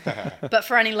room. But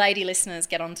for any lady listeners,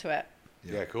 get onto it.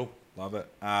 Yeah, cool. Love it.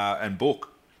 And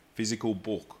book. Physical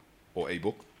book. Or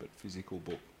e-book, but physical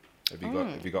book. Have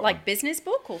you got like one? business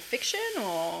book or fiction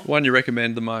or... One you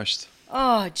recommend the most?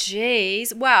 Oh,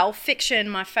 geez. Well, fiction,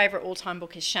 my favourite all-time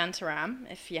book is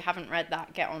Shantaram. If you haven't read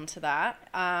that, get onto that.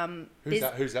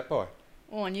 Who's that by?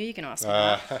 Oh, I knew you were going to ask me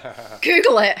that.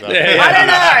 Google it. Yeah. I don't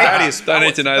know. Don't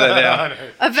need to know that now.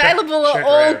 Available at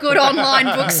all good online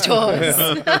bookstores.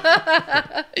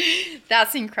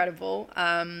 That's incredible.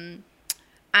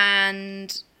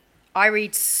 And I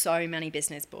read so many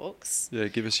business books. Yeah,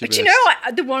 give us your But best. you know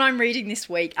what? The one I'm reading this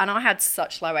week, and I had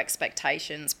such low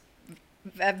expectations,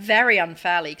 very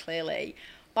unfairly, clearly,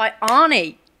 by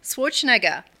Arnie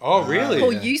Schwarzenegger, Oh, really?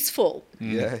 called Useful.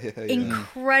 Yeah.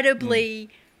 Incredibly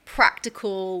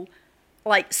practical,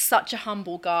 like such a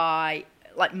humble guy,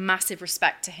 like massive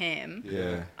respect to him.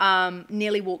 Yeah.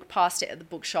 Nearly walked past it at the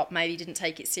bookshop, maybe didn't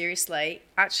take it seriously.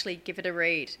 Actually, give it a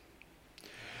read.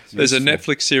 There's a Useful.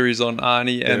 Netflix series on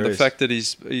Arnie, and There the is. fact that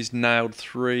he's nailed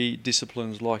 3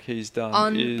 disciplines like he's done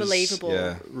Unbelievable.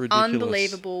 yeah. is ridiculous.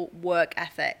 Unbelievable work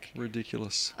ethic.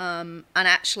 Ridiculous. And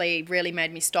actually really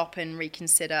made me stop and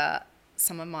reconsider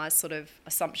some of my sort of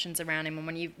assumptions around him. And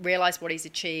when you realise what he's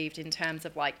achieved in terms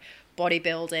of like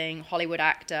bodybuilding, Hollywood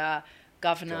actor,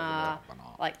 governor,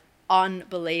 like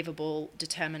unbelievable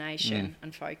determination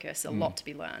and focus. A lot to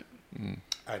be learnt. And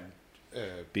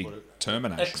Big what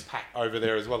termination. expat over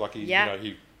there as well. Like he, Yeah. he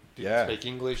didn't Yeah. speak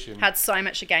English and Had so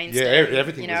much against Yeah, him.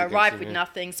 everything was against arrived him, with yeah.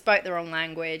 nothing, spoke the wrong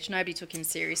language, nobody took him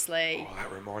seriously. Oh, that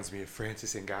reminds me of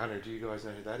Francis Ngannou. Do you guys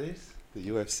know who that is? The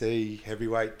UFC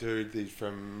heavyweight dude. He's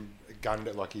from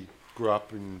Uganda. Like he grew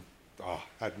up and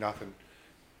had nothing.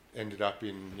 Ended up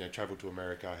in travelled to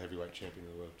America, heavyweight champion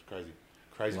of the world.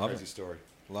 Crazy Love crazy it. story.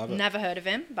 Love it. Never heard of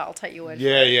him, but I'll take your word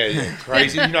Yeah,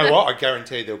 crazy. You know what? I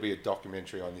guarantee there'll be a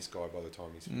documentary on this guy by the time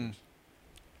he's finished.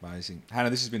 Amazing. Hannah,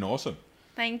 this has been awesome.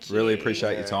 Thank you. Really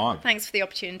appreciate your time. Thanks for the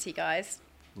opportunity, guys.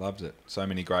 Loved it. So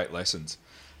many great lessons.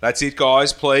 That's it,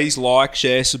 guys. Please like,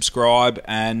 share, subscribe,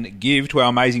 and give to our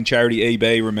amazing charity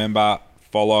EB. Remember,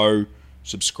 follow,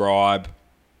 subscribe.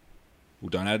 We'll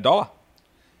donate $1.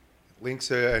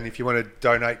 Links are, and if you want to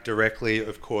donate directly,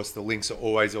 of course, the links are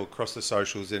always all across the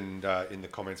socials and in the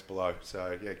comments below.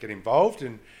 So, yeah, get involved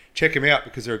and check them out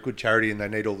because they're a good charity and they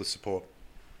need all the support.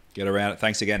 Get around it.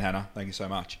 Thanks again, Hannah. Thank you so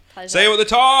much. Pleasure. See you at the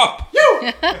top.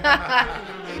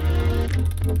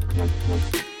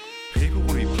 People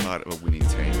want to be part of a winning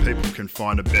team. People can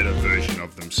find a better version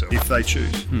of themselves if they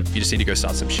choose. You just need to go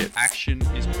start some shit. Action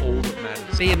is all that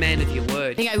matters. Be a man of your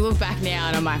word. I think I look back now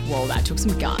and I'm like, whoa, that took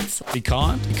some guts. Be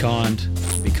kind, be kind,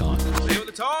 be kind. See you at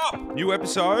the top. New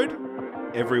episode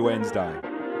every Wednesday.